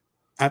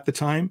at the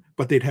time,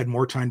 but they'd had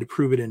more time to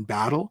prove it in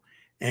battle,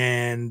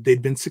 and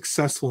they'd been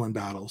successful in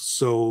battle.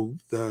 So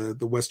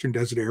the Western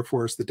Desert Air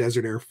Force, the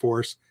Desert Air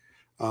Force,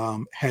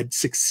 had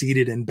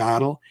succeeded in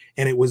battle,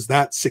 and it was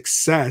that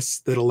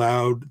success that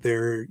allowed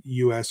their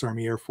U.S.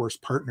 Army Air Force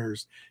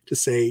partners to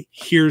say,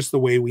 here's the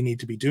way we need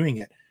to be doing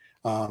it.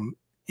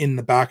 In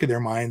the back of their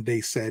mind,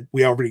 they said,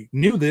 we already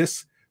knew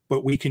this,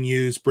 but we can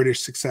use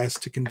British success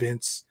to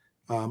convince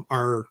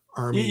our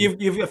army.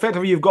 You've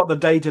effectively got the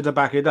data to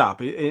back it up.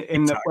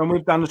 When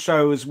we've done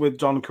shows with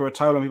John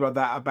Curatola and people like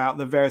that about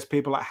the various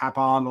people at Hap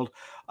Arnold,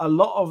 a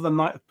lot of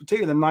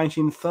particularly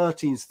the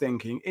 1930s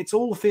thinking, it's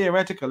all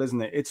theoretical,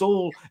 isn't it? It's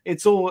all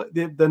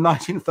the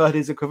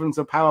 1930s equivalents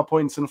of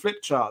PowerPoints and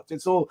flip charts.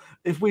 It's all,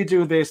 if we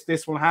do this,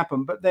 this will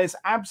happen. But there's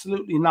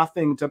absolutely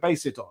nothing to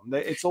base it on.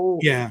 It's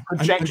all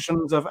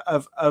projections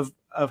of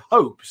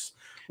hopes.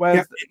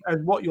 Whereas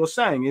what you're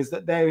saying is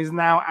that there is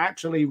now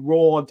actually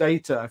raw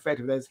data.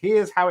 Effectively,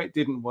 here's how it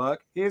didn't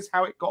work, here's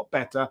how it got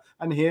better,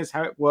 and here's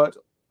how it worked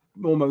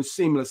almost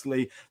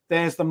seamlessly.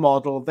 There's the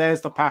model,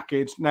 there's the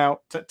package.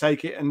 Now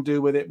take it and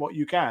do with it what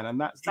you can, and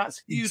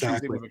that's hugely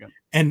significant.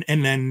 And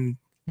then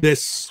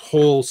this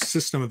whole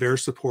system of air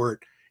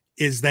support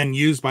is then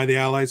used by the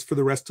Allies for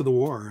the rest of the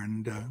war.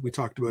 And we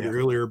talked about it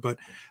earlier, but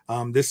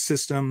this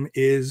system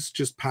is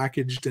just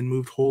packaged and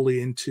moved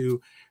wholly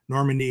into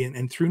Normandy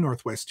and through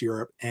Northwest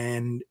Europe,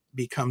 and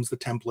becomes the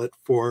template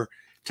for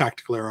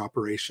tactical air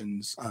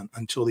operations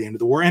until the end of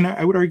the war. And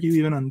I would argue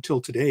even until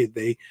today,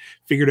 they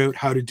figured out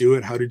how to do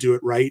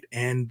it right.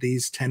 And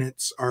these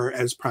tenets are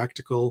as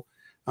practical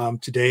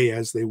today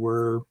as they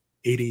were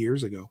 80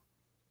 years ago.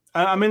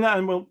 I mean,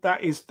 that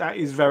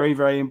is very,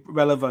 very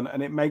relevant,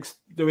 and it makes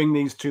doing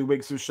these 2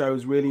 weeks of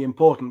shows really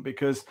important,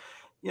 because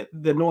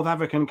the North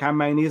African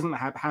campaign isn't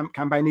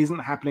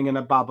happening in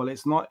a bubble.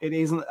 It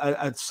isn't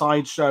a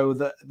sideshow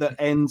that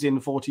ends in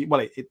 40.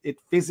 Well, it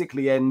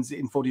physically ends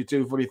in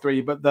 42,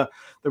 43, but the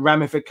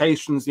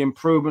ramifications, the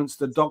improvements,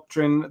 the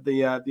doctrine,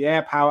 the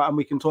air power, and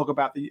we can talk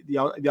about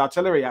the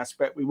artillery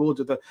aspect. We will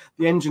do the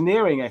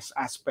engineering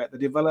aspect, the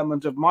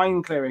development of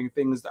mine clearing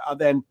things that are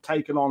then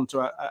taken on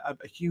to a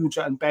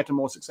huger and better,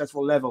 more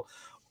successful level.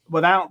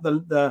 Without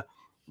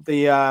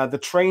the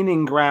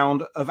training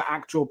ground of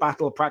actual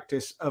battle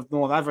practice of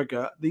North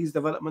Africa, these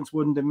developments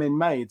wouldn't have been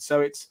made.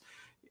 So it's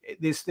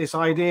this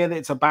idea that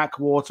it's a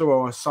backwater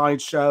or a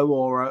sideshow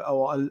or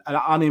an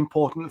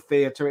unimportant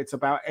theater. It's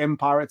about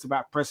empire. It's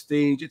about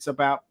prestige. It's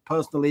about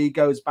personal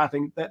egos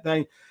batting. That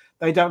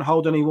they don't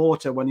hold any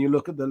water when you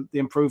look at the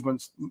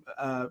improvements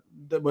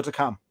that were to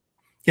come.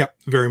 Yeah,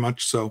 very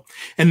much so.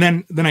 And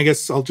then I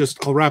guess I'll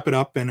wrap it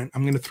up, and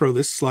I'm going to throw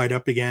this slide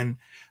up again,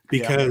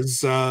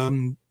 because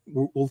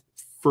we'll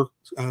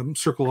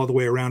circle all the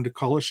way around to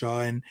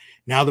Collishaw. And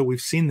now that we've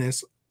seen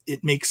this,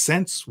 it makes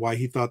sense why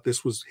he thought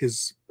this was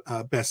his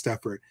best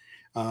effort.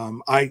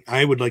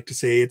 I would like to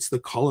say it's the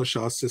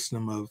Collishaw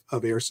system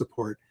of air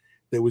support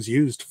that was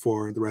used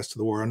for the rest of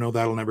the war. I know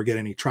that'll never get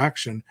any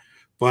traction,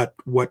 but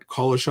what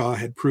Collishaw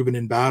had proven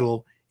in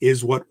battle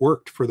is what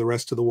worked for the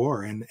rest of the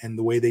war, and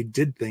the way they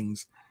did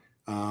things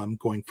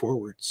going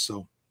forward.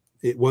 So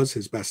it was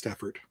his best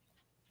effort.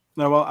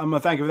 No, well,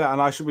 thank you for that.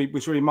 And we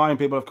should remind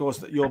people, of course,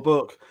 that your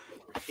book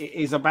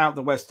is about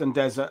the Western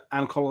Desert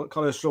and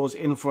Collishaw's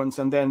influence,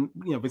 and then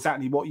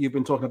exactly what you've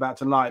been talking about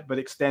tonight, but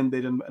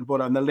extended and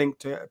brought on. The link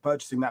to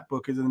purchasing that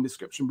book is in the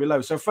description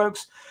below. So,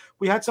 folks,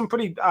 we had some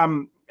pretty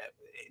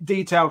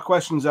detailed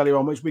questions earlier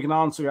on, which we can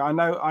answer. I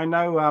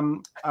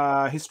know.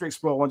 History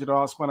Explorer wanted to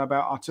ask one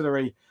about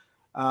artillery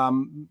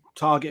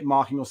target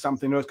marking or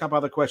something. There was a couple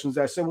other questions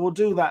there, so we'll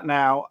do that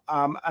now,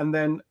 and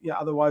then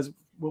otherwise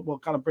we'll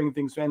kind of bring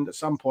things to end at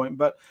some point.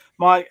 But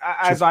Mike,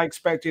 as I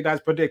expected,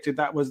 as predicted,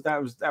 that was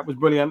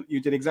brilliant. You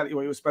did exactly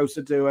what you were supposed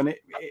to do, and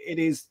it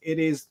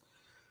is.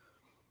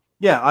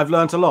 Yeah, I've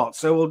learned a lot.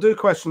 So we'll do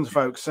questions,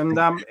 folks. And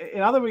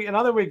in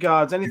other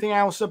regards, anything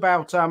else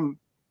about?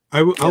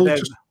 I'll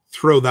just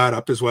throw that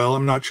up as well.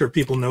 I'm not sure if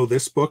people know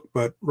this book,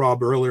 but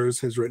Rob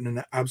Earlers has written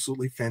an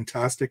absolutely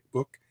fantastic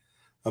book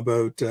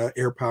about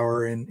air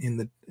power in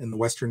the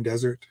Western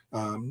Desert,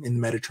 in the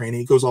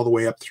Mediterranean. It goes all the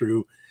way up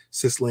through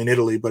Sicily and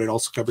Italy, but it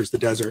also covers the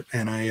desert.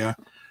 And I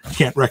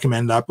can't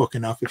recommend that book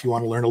enough if you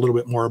want to learn a little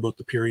bit more about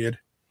the period.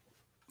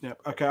 Yeah.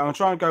 Okay. I'll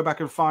try and go back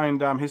and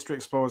find History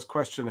Explorer's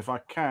question if I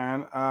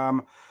can. There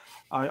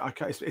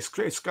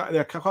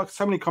are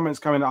so many comments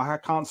coming. I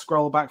can't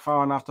scroll back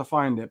far enough to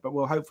find it, but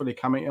we'll hopefully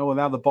coming. Oh,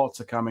 now the bots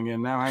are coming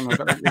in. Now, hang on, I've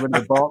got to get rid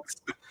of the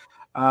bots.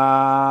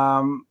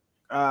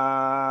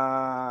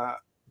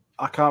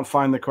 I can't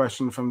find the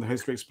question from the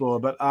History Explorer,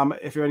 but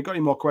if you've got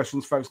any more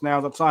questions, folks,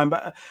 now's the time.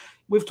 But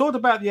we've talked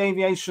about the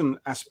aviation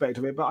aspect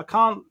of it, but I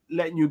can't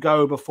let you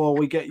go before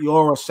we get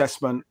your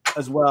assessment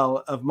as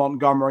well of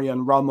Montgomery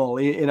and Rommel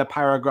in a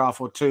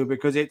paragraph or two,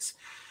 because it's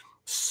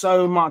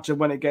so much of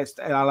when it gets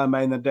to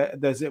Alamein, the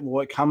desert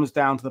war, it comes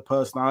down to the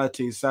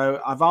personalities.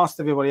 So I've asked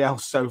everybody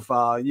else so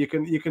far. You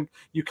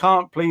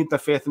can't plead the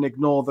fifth and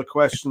ignore the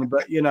question,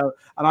 but and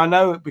I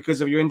know because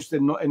of your interest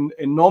in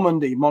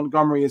Normandy,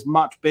 Montgomery is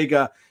much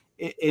bigger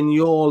in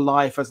your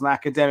life as an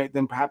academic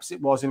than perhaps it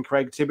was in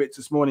Craig Tibbetts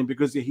this morning,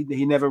 because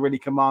he never really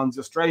commands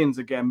Australians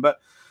again. But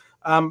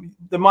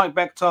the Mike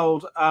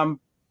Bechthold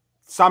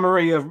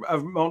summary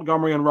of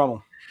Montgomery and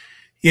Rommel.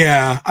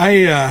 Yeah,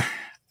 I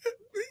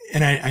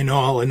know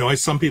I'll annoy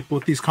some people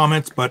with these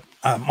comments, but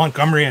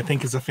Montgomery, I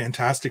think, is a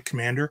fantastic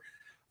commander.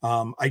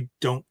 I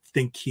don't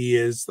think he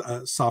is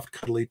a soft,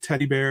 cuddly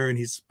teddy bear, and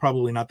he's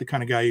probably not the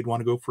kind of guy you'd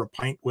want to go for a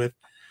pint with.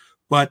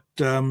 But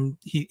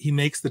he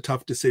makes the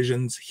tough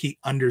decisions. He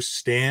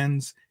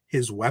understands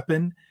his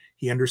weapon.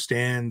 He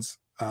understands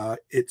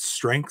its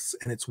strengths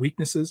and its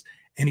weaknesses,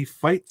 and he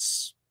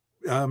fights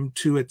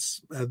to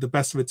the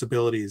best of its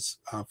abilities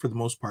for the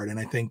most part. And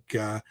I think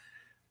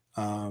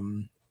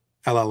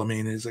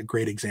Alamein is a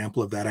great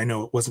example of that. I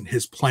know it wasn't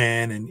his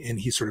plan, and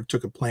he sort of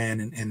took a plan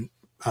and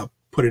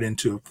put it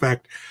into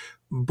effect,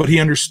 but he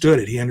understood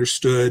it. He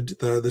understood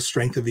the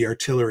strength of the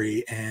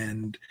artillery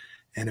and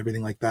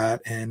everything like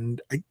that. And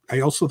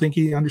I also think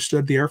he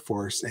understood the Air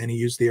Force, and he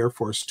used the Air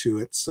Force to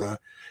its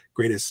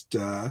greatest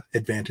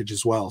advantage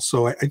as well.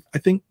 So I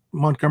think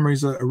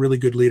Montgomery's a really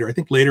good leader. I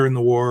think later in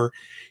the war,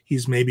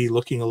 he's maybe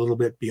looking a little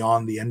bit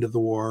beyond the end of the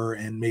war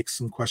and makes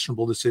some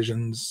questionable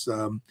decisions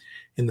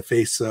in the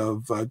face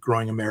of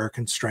growing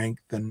American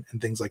strength and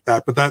things like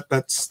that. But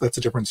that's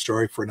a different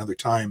story for another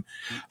time.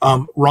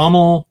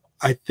 Rommel,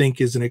 I think,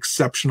 is an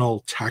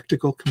exceptional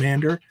tactical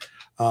commander,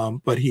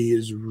 but he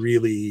is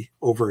really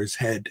over his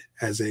head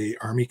as a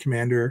army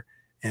commander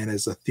And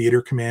as a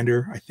theater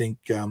commander, I think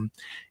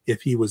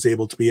if he was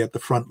able to be at the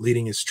front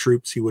leading his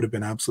troops, he would have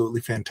been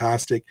absolutely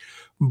fantastic.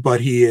 But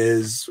he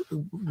is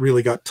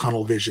really got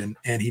tunnel vision,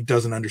 and he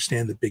doesn't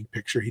understand the big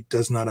picture. He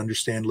does not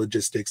understand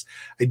logistics.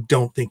 I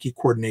don't think he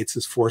coordinates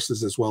his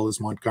forces as well as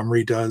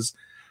Montgomery does.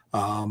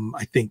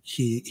 I think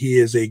he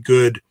is a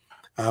good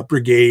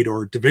brigade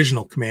or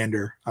divisional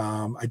commander.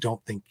 I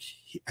don't think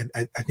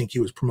I think he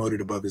was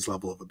promoted above his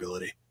level of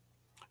ability.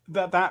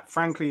 That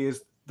frankly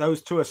is,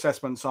 those two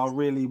assessments are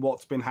really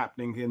what's been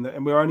happening in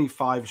and we're only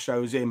 5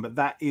 shows in, but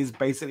that is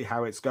basically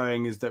how it's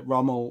going, is that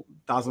Rommel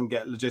doesn't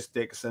get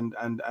logistics and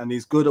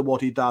he's good at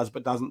what he does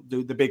but doesn't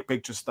do the big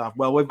picture stuff.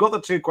 Well, we've got the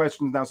 2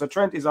 questions now. So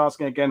Trent is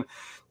asking again,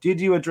 did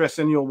you address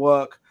in your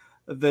work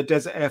the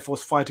Desert Air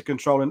Force fighter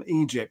control in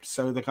Egypt?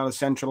 So the kind of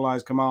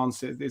centralized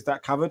commands, is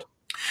that covered?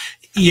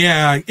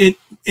 Yeah,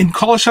 in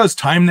Collishaw's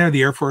time there,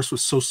 the Air Force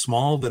was so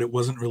small that it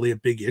wasn't really a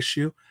big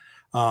issue.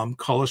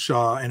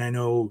 Collishaw, and I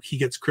know he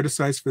gets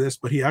criticized for this,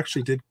 but he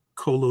actually did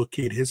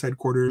co-locate his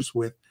headquarters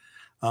with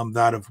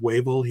that of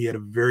Wavell. He had a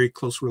very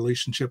close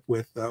relationship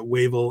with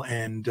Wavell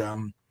and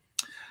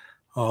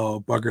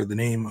oh bugger, the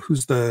name,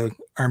 who's the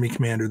Army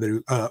commander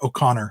that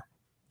O'Connor,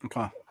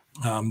 okay,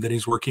 that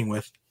he's working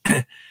with,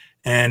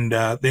 and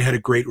they had a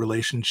great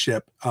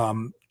relationship.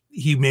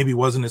 He maybe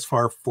wasn't as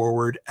far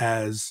forward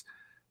as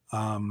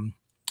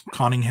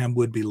Conyngham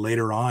would be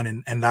later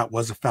on, and that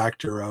was a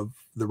factor of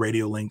the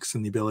radio links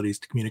and the abilities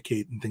to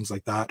communicate and things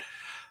like that.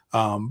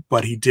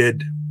 But he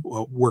did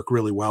work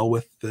really well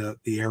with the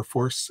Air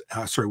Force,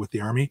 with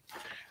the Army.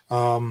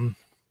 Yeah,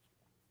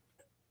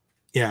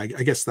 I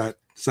guess does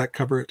that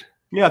cover it?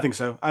 Yeah, I think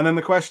so. And then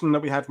the question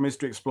that we had from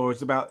History Explorer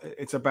is about,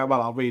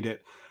 well, I'll read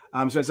it.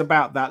 So it's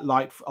about that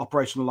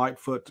Operation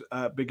Lightfoot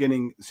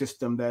beginning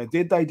system there.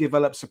 Did they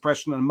develop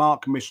suppression and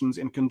mark missions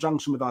in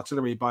conjunction with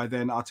artillery? By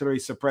then, artillery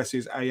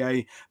suppresses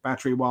AA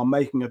battery while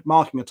marking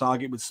a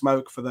target with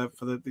smoke for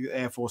the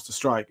Air Force to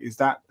strike. Is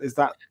that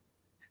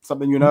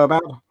something you know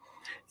about?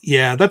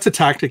 Yeah, that's a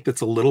tactic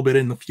that's a little bit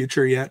in the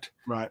future yet.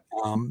 Right.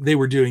 They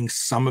were doing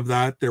some of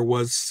that. There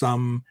was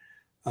some.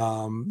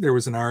 There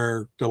was an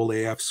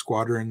RAAF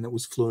squadron that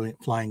was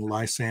flying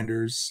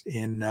Lysanders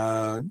in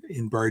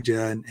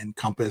Bardia and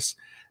Compass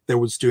that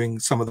was doing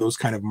some of those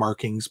kind of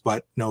markings,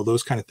 but no,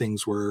 those kind of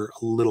things were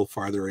a little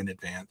farther in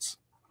advance.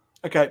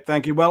 Okay,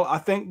 thank you. Well, I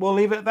think we'll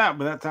leave it at that,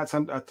 but that's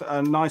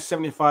a nice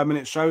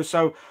 75-minute show.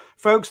 So,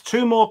 folks,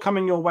 2 more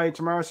coming your way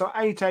tomorrow. So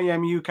 8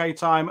 a.m. UK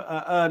time,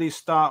 early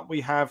start.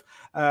 We have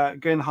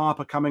Glenn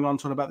Harper coming on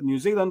talking about the New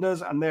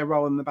Zealanders and their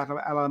role in the Battle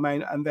of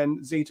Alamein, and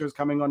then Zeta is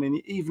coming on in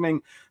the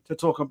evening to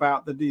talk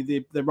about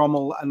the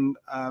Rommel and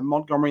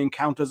Montgomery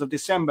encounters of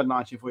December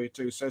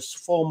 1942. So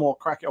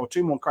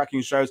 2 more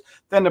cracking shows.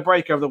 Then the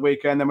break over the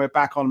weekend. Then we're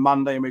back on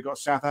Monday, and we've got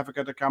South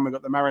Africa to come. We've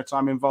got the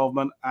maritime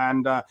involvement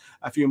and a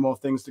few more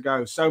things to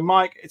go. So,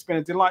 Mike, it's been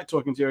a delight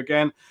talking to you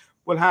again.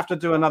 We'll have to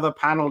do another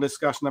panel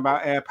discussion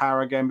about air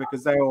power again,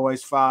 because they're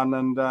always fun.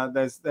 And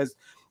there's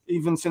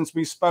even since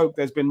we spoke,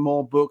 there's been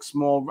more books,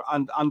 more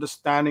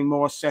understanding,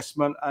 more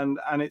assessment, and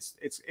it's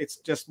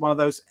just one of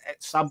those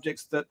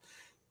subjects that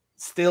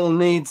still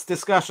needs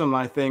discussion,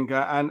 I think.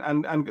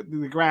 And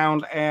the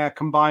ground air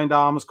combined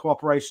arms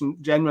cooperation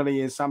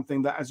generally is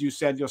something that, as you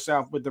said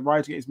yourself with the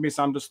writing, is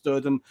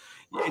misunderstood, and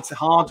it's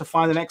hard to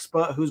find an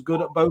expert who's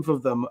good at both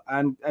of them,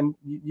 and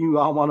you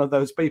are one of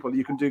those people.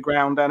 You can do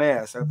ground and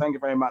air, so thank you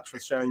very much for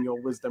sharing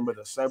your wisdom with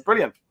us. So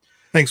brilliant.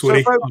 Thanks,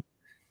 Woody. So,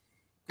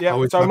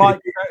 yeah, so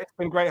Mike, it's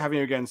been great having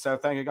you again, so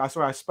thank you. I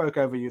swear I spoke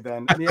over you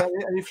then.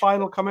 Any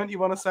final comment you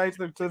want to say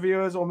to the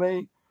viewers or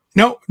me?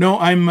 No,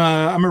 I'm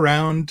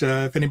around.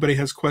 If anybody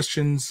has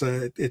questions,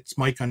 it's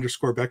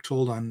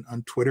Mike_Bechthold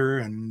on Twitter,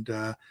 and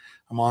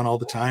I'm on all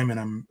the time, and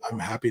I'm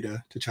happy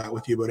to chat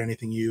with you about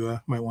anything you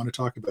might want to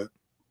talk about.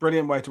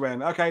 Brilliant way to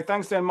end. Okay,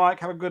 thanks then,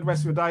 Mike. Have a good rest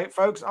of your day,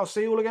 folks. I'll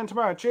see you all again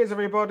tomorrow. Cheers,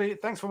 everybody.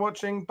 Thanks for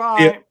watching. Bye.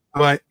 Yeah,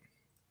 bye.